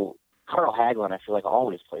Carl Hagelin, I feel like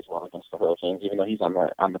always plays well against the Hurricanes, even though he's on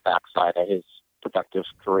the backside of his productive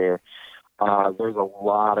career. There's a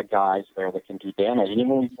lot of guys there that can do damage. And even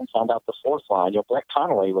when we found out the 4th line, Brett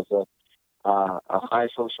Connolly was a high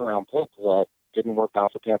first round pick that didn't work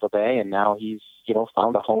out for Tampa Bay, and now he's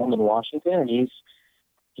found a home in Washington, and he's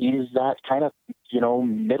that kind of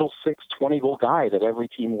middle 6 20-goal guy that every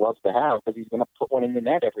team loves to have because he's going to put one in the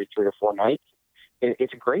net every 3 or 4 nights.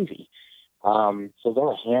 It's crazy. So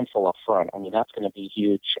they're a handful up front. I mean, that's going to be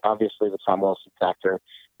huge. Obviously, the Tom Wilson factor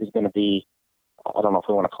is going to be, I don't know if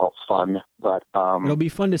we want to call it fun, but it'll be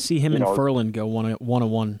fun to see him and Ferland go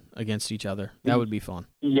one-on-one against each other. That would be fun.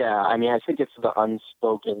 Yeah, I mean, I think it's the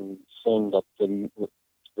unspoken thing that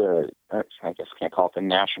the I guess can't call it the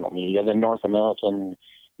national media, the North American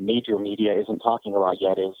major media isn't talking about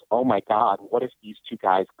yet is, oh my God, what if these 2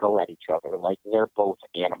 guys go at each other? Like, they're both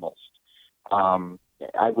animals.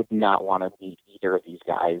 I would not want to meet either of these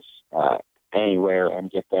guys anywhere and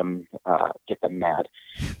get them mad.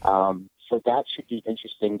 So that should be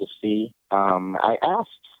interesting to see. I asked,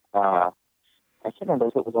 I can't remember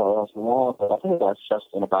if it was Ross Wall, but I think I asked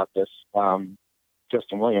Justin about this,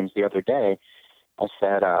 Justin Williams, the other day. I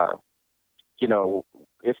said,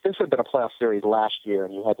 if this had been a playoff series last year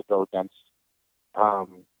and you had to go against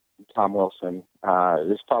Tom Wilson,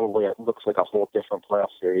 this probably looks like a whole different playoff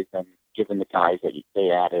series than given the guys that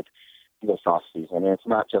they added this offseason. And it's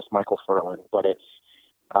not just Michael Ferland, but it's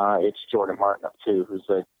Jordan Martinook too, who's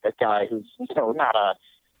a guy who's not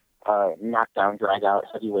a knockdown, drag out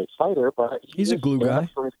heavyweight fighter, but he's a glue guy.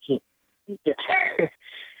 For his team.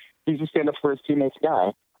 He's a stand up for his teammates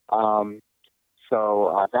guy.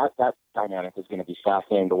 So that dynamic is going to be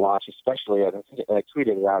fascinating to watch, especially I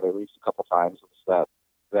tweeted it out at least a couple times. It's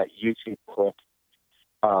that YouTube clip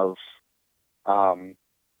of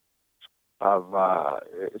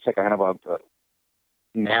it's like kind of a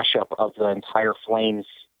mashup of the entire Flames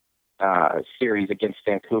series against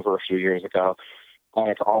Vancouver a few years ago, and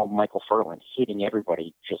it's all Michael Ferland hitting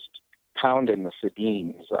everybody, just pounding the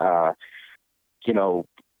Sedins,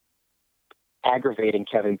 aggravating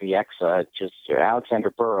Kevin Bieksa, just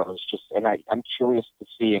Alexander Burrows, and I'm curious to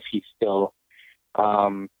see if he's still,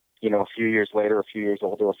 a few years later, a few years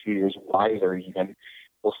older, a few years wiser even.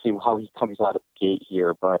 We'll see how he comes out of the gate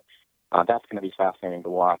here, but that's going to be fascinating to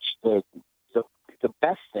watch. The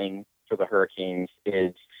best thing for the Hurricanes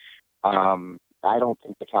is I don't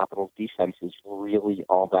think the Capitals' defense is really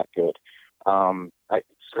all that good.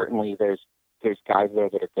 Certainly there's guys there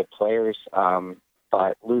that are good players,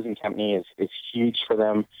 but losing Kempny is huge for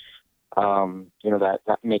them.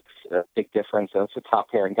 That makes a big difference. That's a top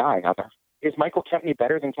pairing guy. Now, is Michael Kempny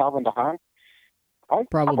better than Calvin DeHaan?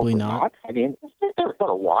 Probably not. I mean, they're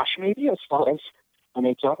a wash maybe as far as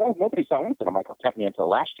NHL. Nobody saw anything of Michael Kempny until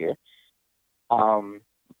last year.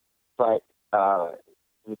 But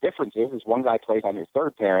the difference is one guy plays on your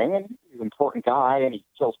third pairing, and he's an important guy, and he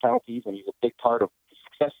kills penalties, and he's a big part of the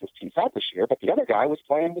success this team's had this year. But the other guy was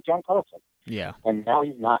playing with John Carlson. Yeah. And now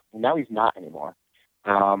he's not. Now he's not anymore.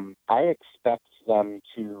 I expect them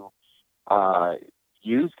to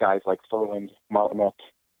use guys like Ferland, Martinook.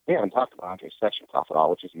 We haven't talked about Andrei Sechenkoff at all,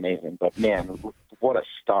 which is amazing. But man, what a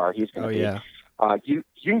star he's going to be. Yeah.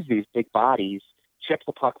 Use these big bodies, chip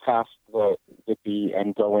the puck past the D,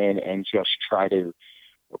 and go in and just try to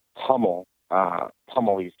pummel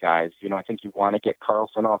these guys. I think you want to get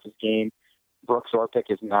Carlson off his game. Brooks Orpik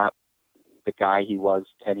is not the guy he was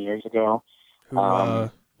 10 years ago.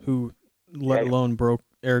 Who let alone broke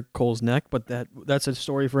Eric Cole's neck, but that's a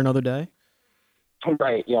story for another day.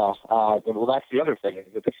 Right, yeah. Well, that's the other thing.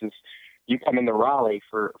 You come into Raleigh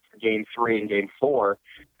for Game 3 and Game 4,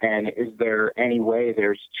 and is there any way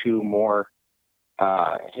there's two more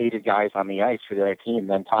hated guys on the ice for the other team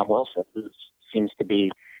than Tom Wilson, who seems to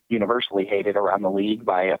be universally hated around the league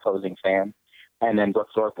by opposing fans, and then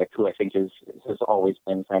Brooks Orpik, who I think has always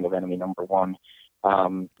been kind of enemy number one.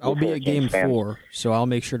 I'll be at game fans. 4, so I'll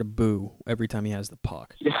make sure to boo every time he has the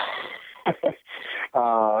puck.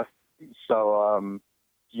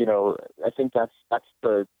 I think that's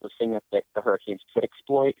the thing that the Hurricanes could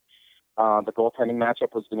exploit. The goaltending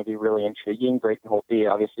matchup was going to be really intriguing. Braden Holtby,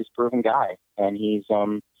 obviously, is a proven guy, and he's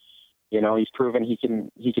proven he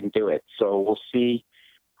can do it. So we'll see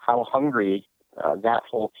how hungry that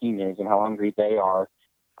whole team is and how hungry they are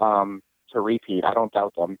to repeat. I don't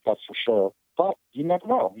doubt them, that's for sure. But you never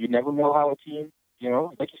know. You never know how a team,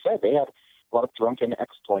 like you said, they had a lot of drunken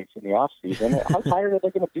exploits in the offseason. How tired are they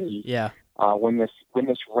going to be? Yeah. When this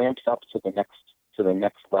ramps up to the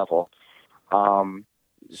next level.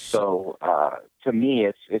 So to me,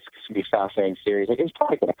 it's going to be a fascinating series. It's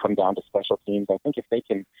probably going to come down to special teams. I think if they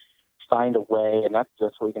can find a way, and that's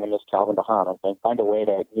where you're going to miss Calvin DeHaan, I think, find a way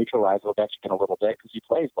to neutralize Ovechkin a little bit because he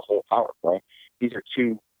plays the whole power play. These are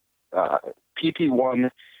two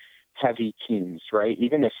PP1 heavy teams, right?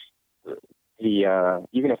 Even if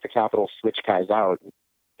the Capitals switch guys out,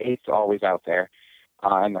 eight's always out there,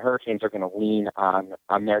 and the Hurricanes are going to lean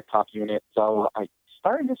on their top unit. So I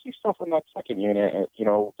starting to see stuff in that second unit.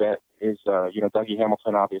 That is Dougie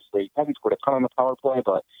Hamilton obviously hasn't scored a ton on the power play,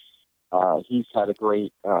 but he's had a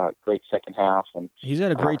great second half, and he's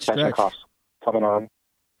had a great stretch coming on.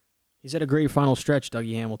 He's had a great final stretch,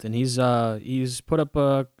 Dougie Hamilton. He's put up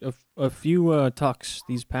a few tucks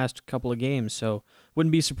these past couple of games, so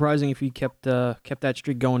wouldn't be surprising if he kept that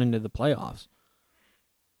streak going into the playoffs.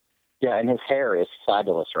 Yeah, and his hair is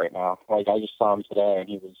fabulous right now. Like, I just saw him today, and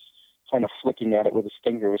he was kind of flicking at it with his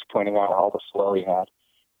fingers, pointing out all the flow he had.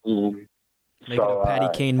 Make a Patty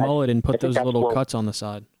Kane mullet and put those little cuts on the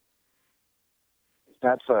side.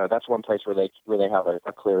 That's one place where they have a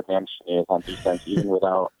clear advantage on defense, even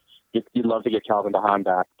without. You'd love to get Calvin DeHaan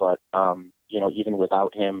back, but even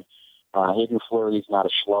without him, Hayden Fleury's not a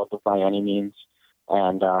schlub by any means,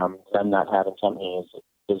 and them not having something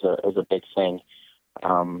is a big thing.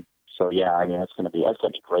 So yeah, I mean it's gonna be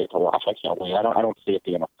great to watch. I can't wait. I don't see it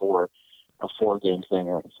being a four game thing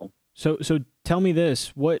or anything. So tell me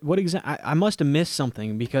this: what exactly? I must have missed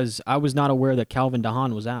something because I was not aware that Calvin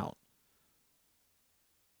DeHaan was out.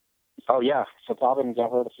 Oh yeah, so Calvin got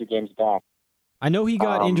hurt a few games back. I know he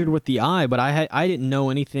got injured with the eye, but I didn't know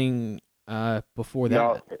anything before that.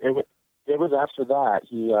 No, it was after that.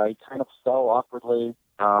 He kind of fell awkwardly.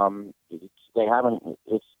 It's the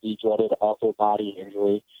dreaded upper body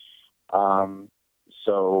injury. So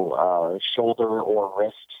shoulder or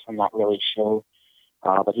wrist, I'm not really sure.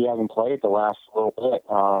 But he hasn't played the last little bit.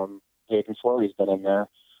 Hayden Fleury's been in there.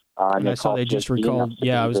 And I saw they just recalled.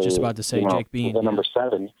 Yeah, I was just about to say Jake Bean. The number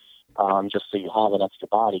 7. Just so you have an extra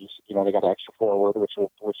body. They got an extra forward, which will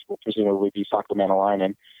presumably be Sacramento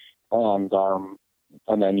Lineman, and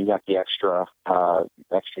then you got the extra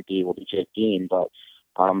D will be Jake Dean. But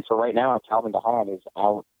for right now, Calvin DeHaan is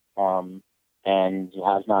out and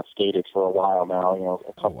has not skated for a while now.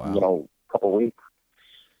 A couple weeks.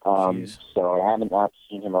 So I haven't not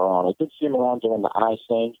seen him around. I did see him around during the eye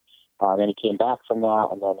thing. Then he came back from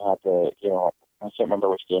that, and then had to I can't remember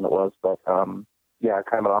which game it was, but. Yeah,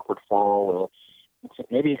 kind of an awkward fall.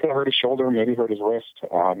 Maybe he could have hurt his shoulder, maybe hurt his wrist.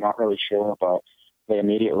 I'm not really sure, but it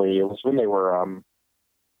was when they were,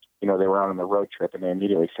 they were out on the road trip, and they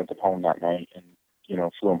immediately sent him home that night, and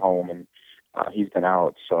flew him home, and he's been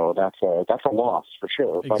out. So that's a loss for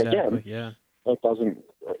sure. Exactly, but again, yeah.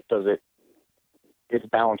 It's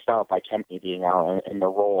balanced out by Kempny being out and the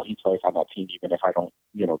role he plays on that team. Even if I don't,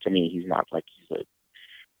 to me, he's not like he's a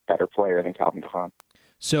better player than Calvin DeHaan.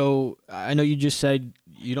 So I know you just said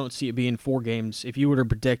you don't see it being 4 games. If you were to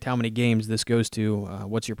predict how many games this goes to,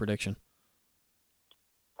 what's your prediction?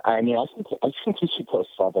 I mean, I think he should go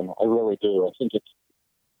 7. I really do. I think it's,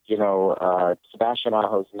 Sebastian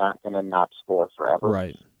Aho's not going to not score forever.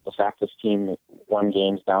 Right. The fact this team won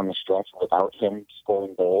games down the stretch without him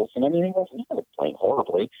scoring goals, and I mean, he wasn't playing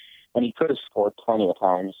horribly, and he could have scored plenty of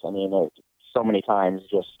times. I mean, so many times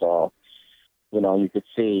just. You could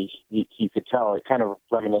see, you could tell, it kind of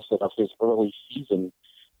reminiscent of his early season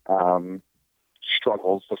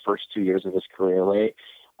struggles the first 2 years of his career, right?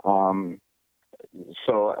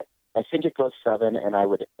 So I think it goes 7, and I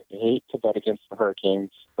would hate to bet against the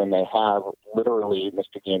Hurricanes when they have literally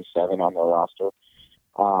Mr. Game 7 on their roster.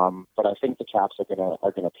 But I think the Caps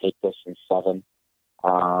are gonna take this in 7.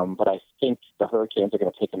 But I think the Hurricanes are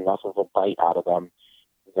going to take enough of a bite out of them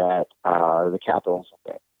that the Capitals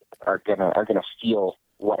are gonna feel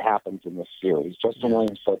what happens in this series. Justin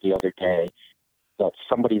Williams said the other day that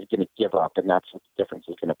somebody's going to give up, and that's what the difference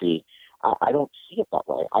is going to be. I don't see it that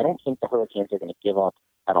way. I don't think the Hurricanes are going to give up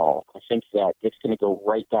at all. I think that it's going to go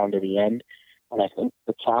right down to the end, and I think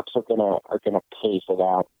the Caps are gonna pay for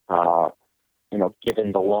that.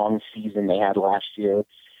 Given the long season they had last year,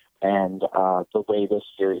 and the way this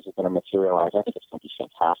series is going to materialize, I think it's going to be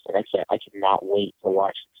fantastic. I cannot wait to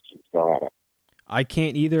watch this team go at it. I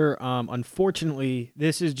can't either. Unfortunately,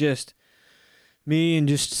 this is just me and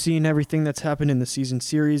just seeing everything that's happened in the season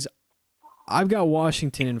series. I've got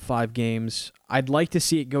Washington in 5 games. I'd like to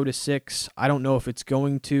see it go to 6. I don't know if it's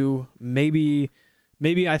going to. Maybe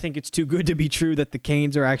I think it's too good to be true that the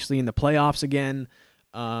Canes are actually in the playoffs again.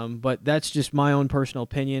 But that's just my own personal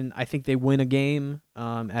opinion. I think they win a game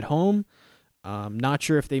at home. Not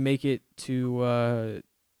sure if they make it to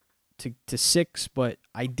 6, but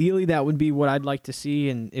ideally that would be what I'd like to see.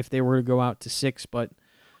 And if they were to go out to 6, but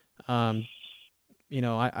I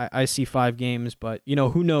see 5 games, but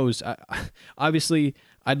who knows? Obviously,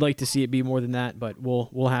 I'd like to see it be more than that, but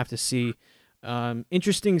we'll have to see.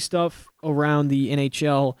 Interesting stuff around the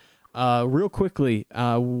NHL. Real quickly,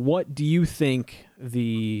 what do you think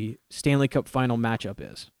the Stanley Cup final matchup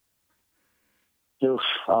is? I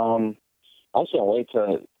can't wait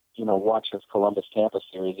to watch this Columbus-Tampa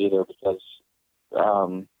series either, because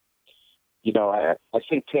I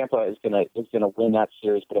think Tampa is gonna win that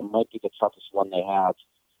series, but it might be the toughest one they have.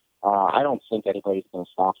 I don't think anybody's gonna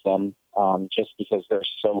stop them, just because they're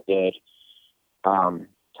so good,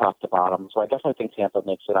 top to bottom. So I definitely think Tampa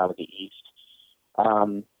makes it out of the East.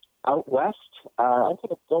 Out west, I'm going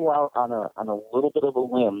to go out on a little bit of a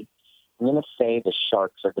limb. I'm going to say the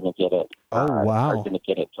Sharks are going to get it. Oh, wow! Are going to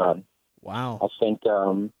get it done. Wow! I think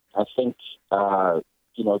the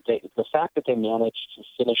fact that they managed to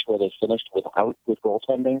finish where they finished without good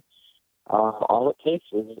goaltending, all it takes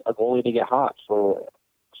is a goalie to get hot for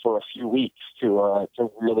a few weeks to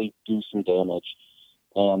really do some damage.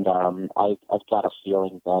 And I've got a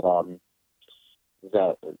feeling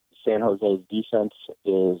that San Jose's defense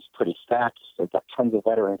is pretty stacked. They've got tons of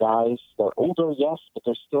veteran guys. They're older, yes, but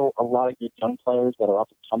there's still a lot of good young players that are up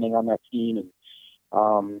and coming on that team. And,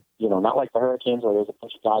 not like the Hurricanes where there's a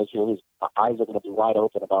bunch of guys here whose eyes are going to be wide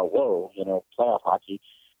open about, playoff hockey,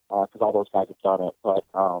 because all those guys have done it. But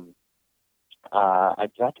I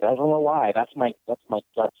don't know why. That's my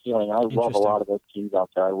gut feeling. I love a lot of those teams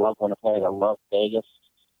out there. I love Winnipeg. I love Vegas.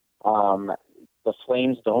 The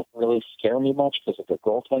Flames don't really scare me much because of their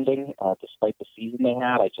goaltending, despite the season they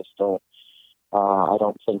had. I just don't. I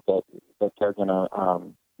don't think that they're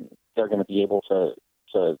gonna be able to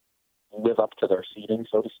live up to their seeding,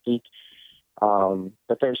 so to speak.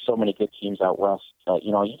 But there's so many good teams out west.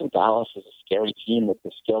 Even Dallas is a scary team with the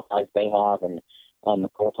skill guys they have and the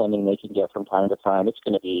goaltending they can get from time to time. It's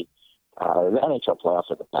going to be the NHL playoffs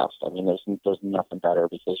are the best. I mean, there's nothing better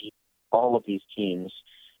because all of these teams.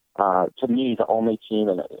 To me, the only team,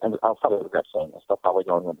 and I'll probably regret saying this, they'll probably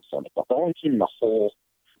go and win the Stanley Cup. The only team in the whole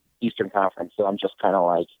Eastern Conference that I'm just kind of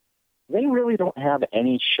like, they really don't have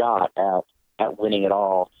any shot at winning it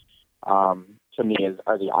all. To me,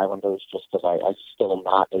 are the Islanders, just because I still am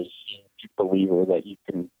not a huge believer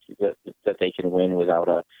that they can win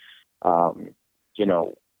without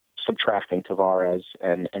subtracting Tavares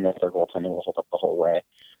and that their goaltending will hold up the whole way.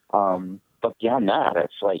 But beyond that,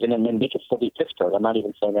 it's like, and then they could still beat Pittsburgh. I'm not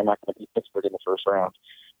even saying they're not going to beat Pittsburgh in the first round,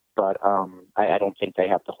 but I don't think they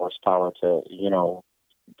have the horsepower to,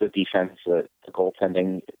 the defense, the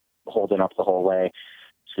goaltending holding up the whole way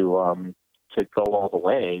to go all the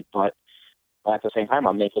way. But at the same time,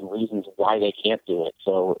 I'm making reasons why they can't do it.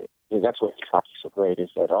 So that's what makes hockey so great, is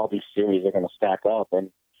that all these series are going to stack up,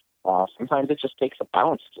 and sometimes it just takes a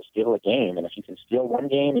bounce to steal a game. And if you can steal one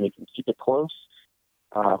game and you can keep it close,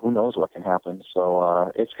 who knows what can happen?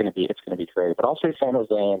 So it's going to be great. But I'll say San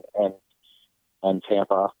Jose and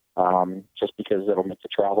Tampa, just because it'll make the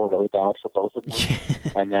travel really bad for both of them.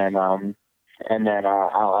 and then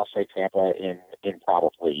I'll say Tampa in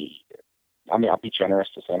probably. I mean, I'll be generous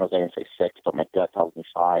to San Jose and say 6, but my gut tells me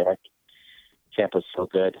 5. Tampa's so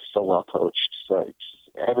good, so well coached. So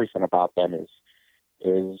everything about them is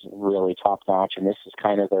really top notch, and this is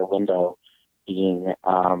kind of their window, being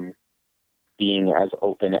as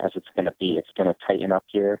open as it's going to be. It's going to tighten up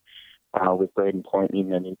here with Braden Point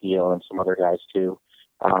needing a new deal and some other guys too.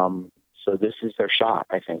 So this is their shot.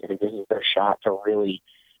 I think this is their shot to really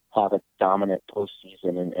have a dominant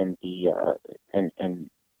postseason and be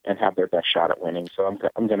and have their best shot at winning. So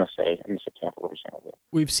I'm going to say Tampa over San Jose.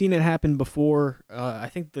 We've seen it happen before. I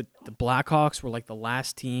think the Blackhawks were like the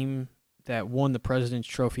last team that won the President's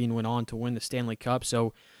Trophy and went on to win the Stanley Cup.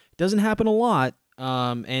 So it doesn't happen a lot.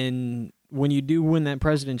 And when you do win that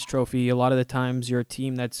President's Trophy, a lot of the times you're a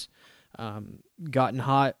team that's gotten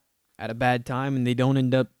hot at a bad time, and they don't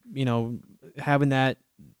end up, having that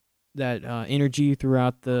energy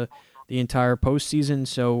throughout the the entire postseason.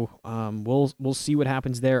 So we'll see what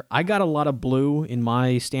happens there. I got a lot of blue in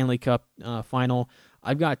my Stanley Cup final.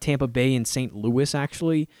 I've got Tampa Bay and St. Louis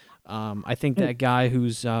actually. I think that guy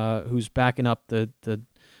who's backing up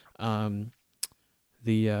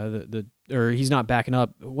or he's not backing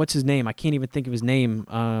up. What's his name? I can't even think of his name.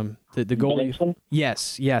 The goalie.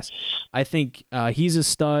 Yes. I think he's a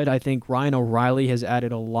stud. I think Ryan O'Reilly has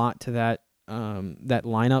added a lot to that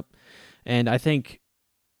lineup, and I think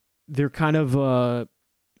they're kind of a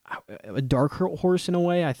dark horse in a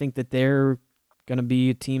way. I think that they're going to be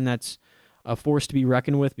a team that's a force to be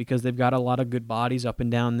reckoned with because they've got a lot of good bodies up and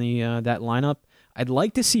down that lineup. I'd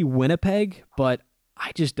like to see Winnipeg, but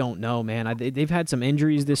I just don't know, man. They've had some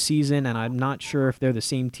injuries this season, and I'm not sure if they're the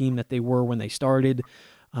same team that they were when they started.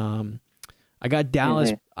 I got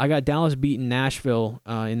Dallas. I got Dallas beating Nashville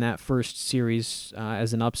in that first series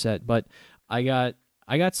as an upset, but I got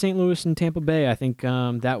St. Louis and Tampa Bay. I think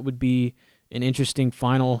that would be an interesting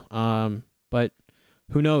final. But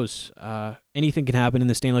who knows? Anything can happen in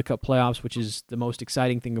the Stanley Cup playoffs, which is the most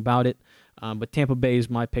exciting thing about it. But Tampa Bay is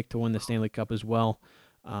my pick to win the Stanley Cup as well.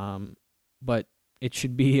 But it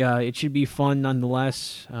should be fun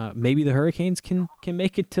nonetheless. Maybe the Hurricanes can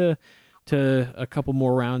make it to a couple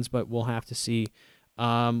more rounds, but we'll have to see.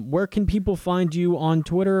 Where can people find you on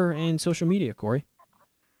Twitter and social media, Corey?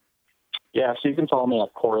 Yeah, so you can follow me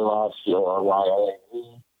at Corey Love,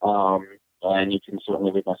 CORYLAV. And you can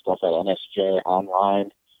certainly read my stuff at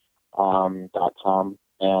nsjonline.com.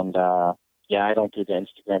 And yeah, I don't do the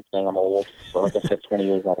Instagram thing. I'm old. So like I said, 20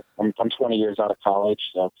 years out of, I'm 20 years out of college.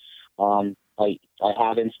 So I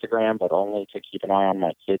have Instagram, but only to keep an eye on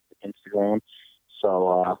my kids' Instagram.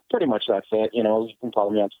 So pretty much that's it. You know, you can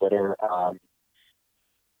follow me on Twitter.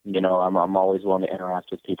 You know, I'm always willing to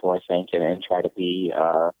interact with people, I think, and try to be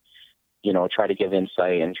you know, try to give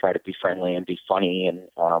insight and try to be friendly and be funny and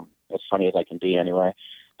as funny as I can be anyway.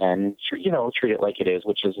 And, you know, treat it like it is,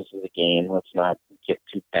 which is this is a game. Let's not get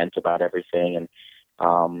too bent about everything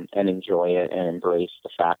and enjoy it and embrace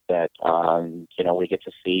the fact that, you know, we get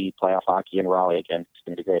to see playoff hockey in Raleigh again. It's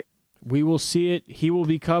going to be great. We will see it. He will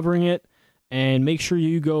be covering it. And make sure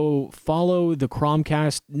you go follow the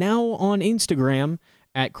Cromcast now on Instagram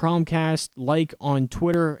at Cromcast, like on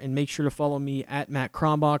Twitter, and make sure to follow me at Matt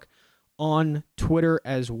Krombach on Twitter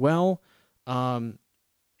as well.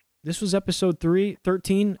 This was episode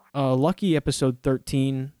 13, lucky episode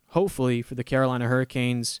 13, hopefully, for the Carolina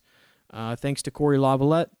Hurricanes. Thanks to Corey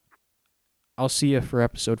Lavalette. I'll see you for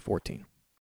episode 14.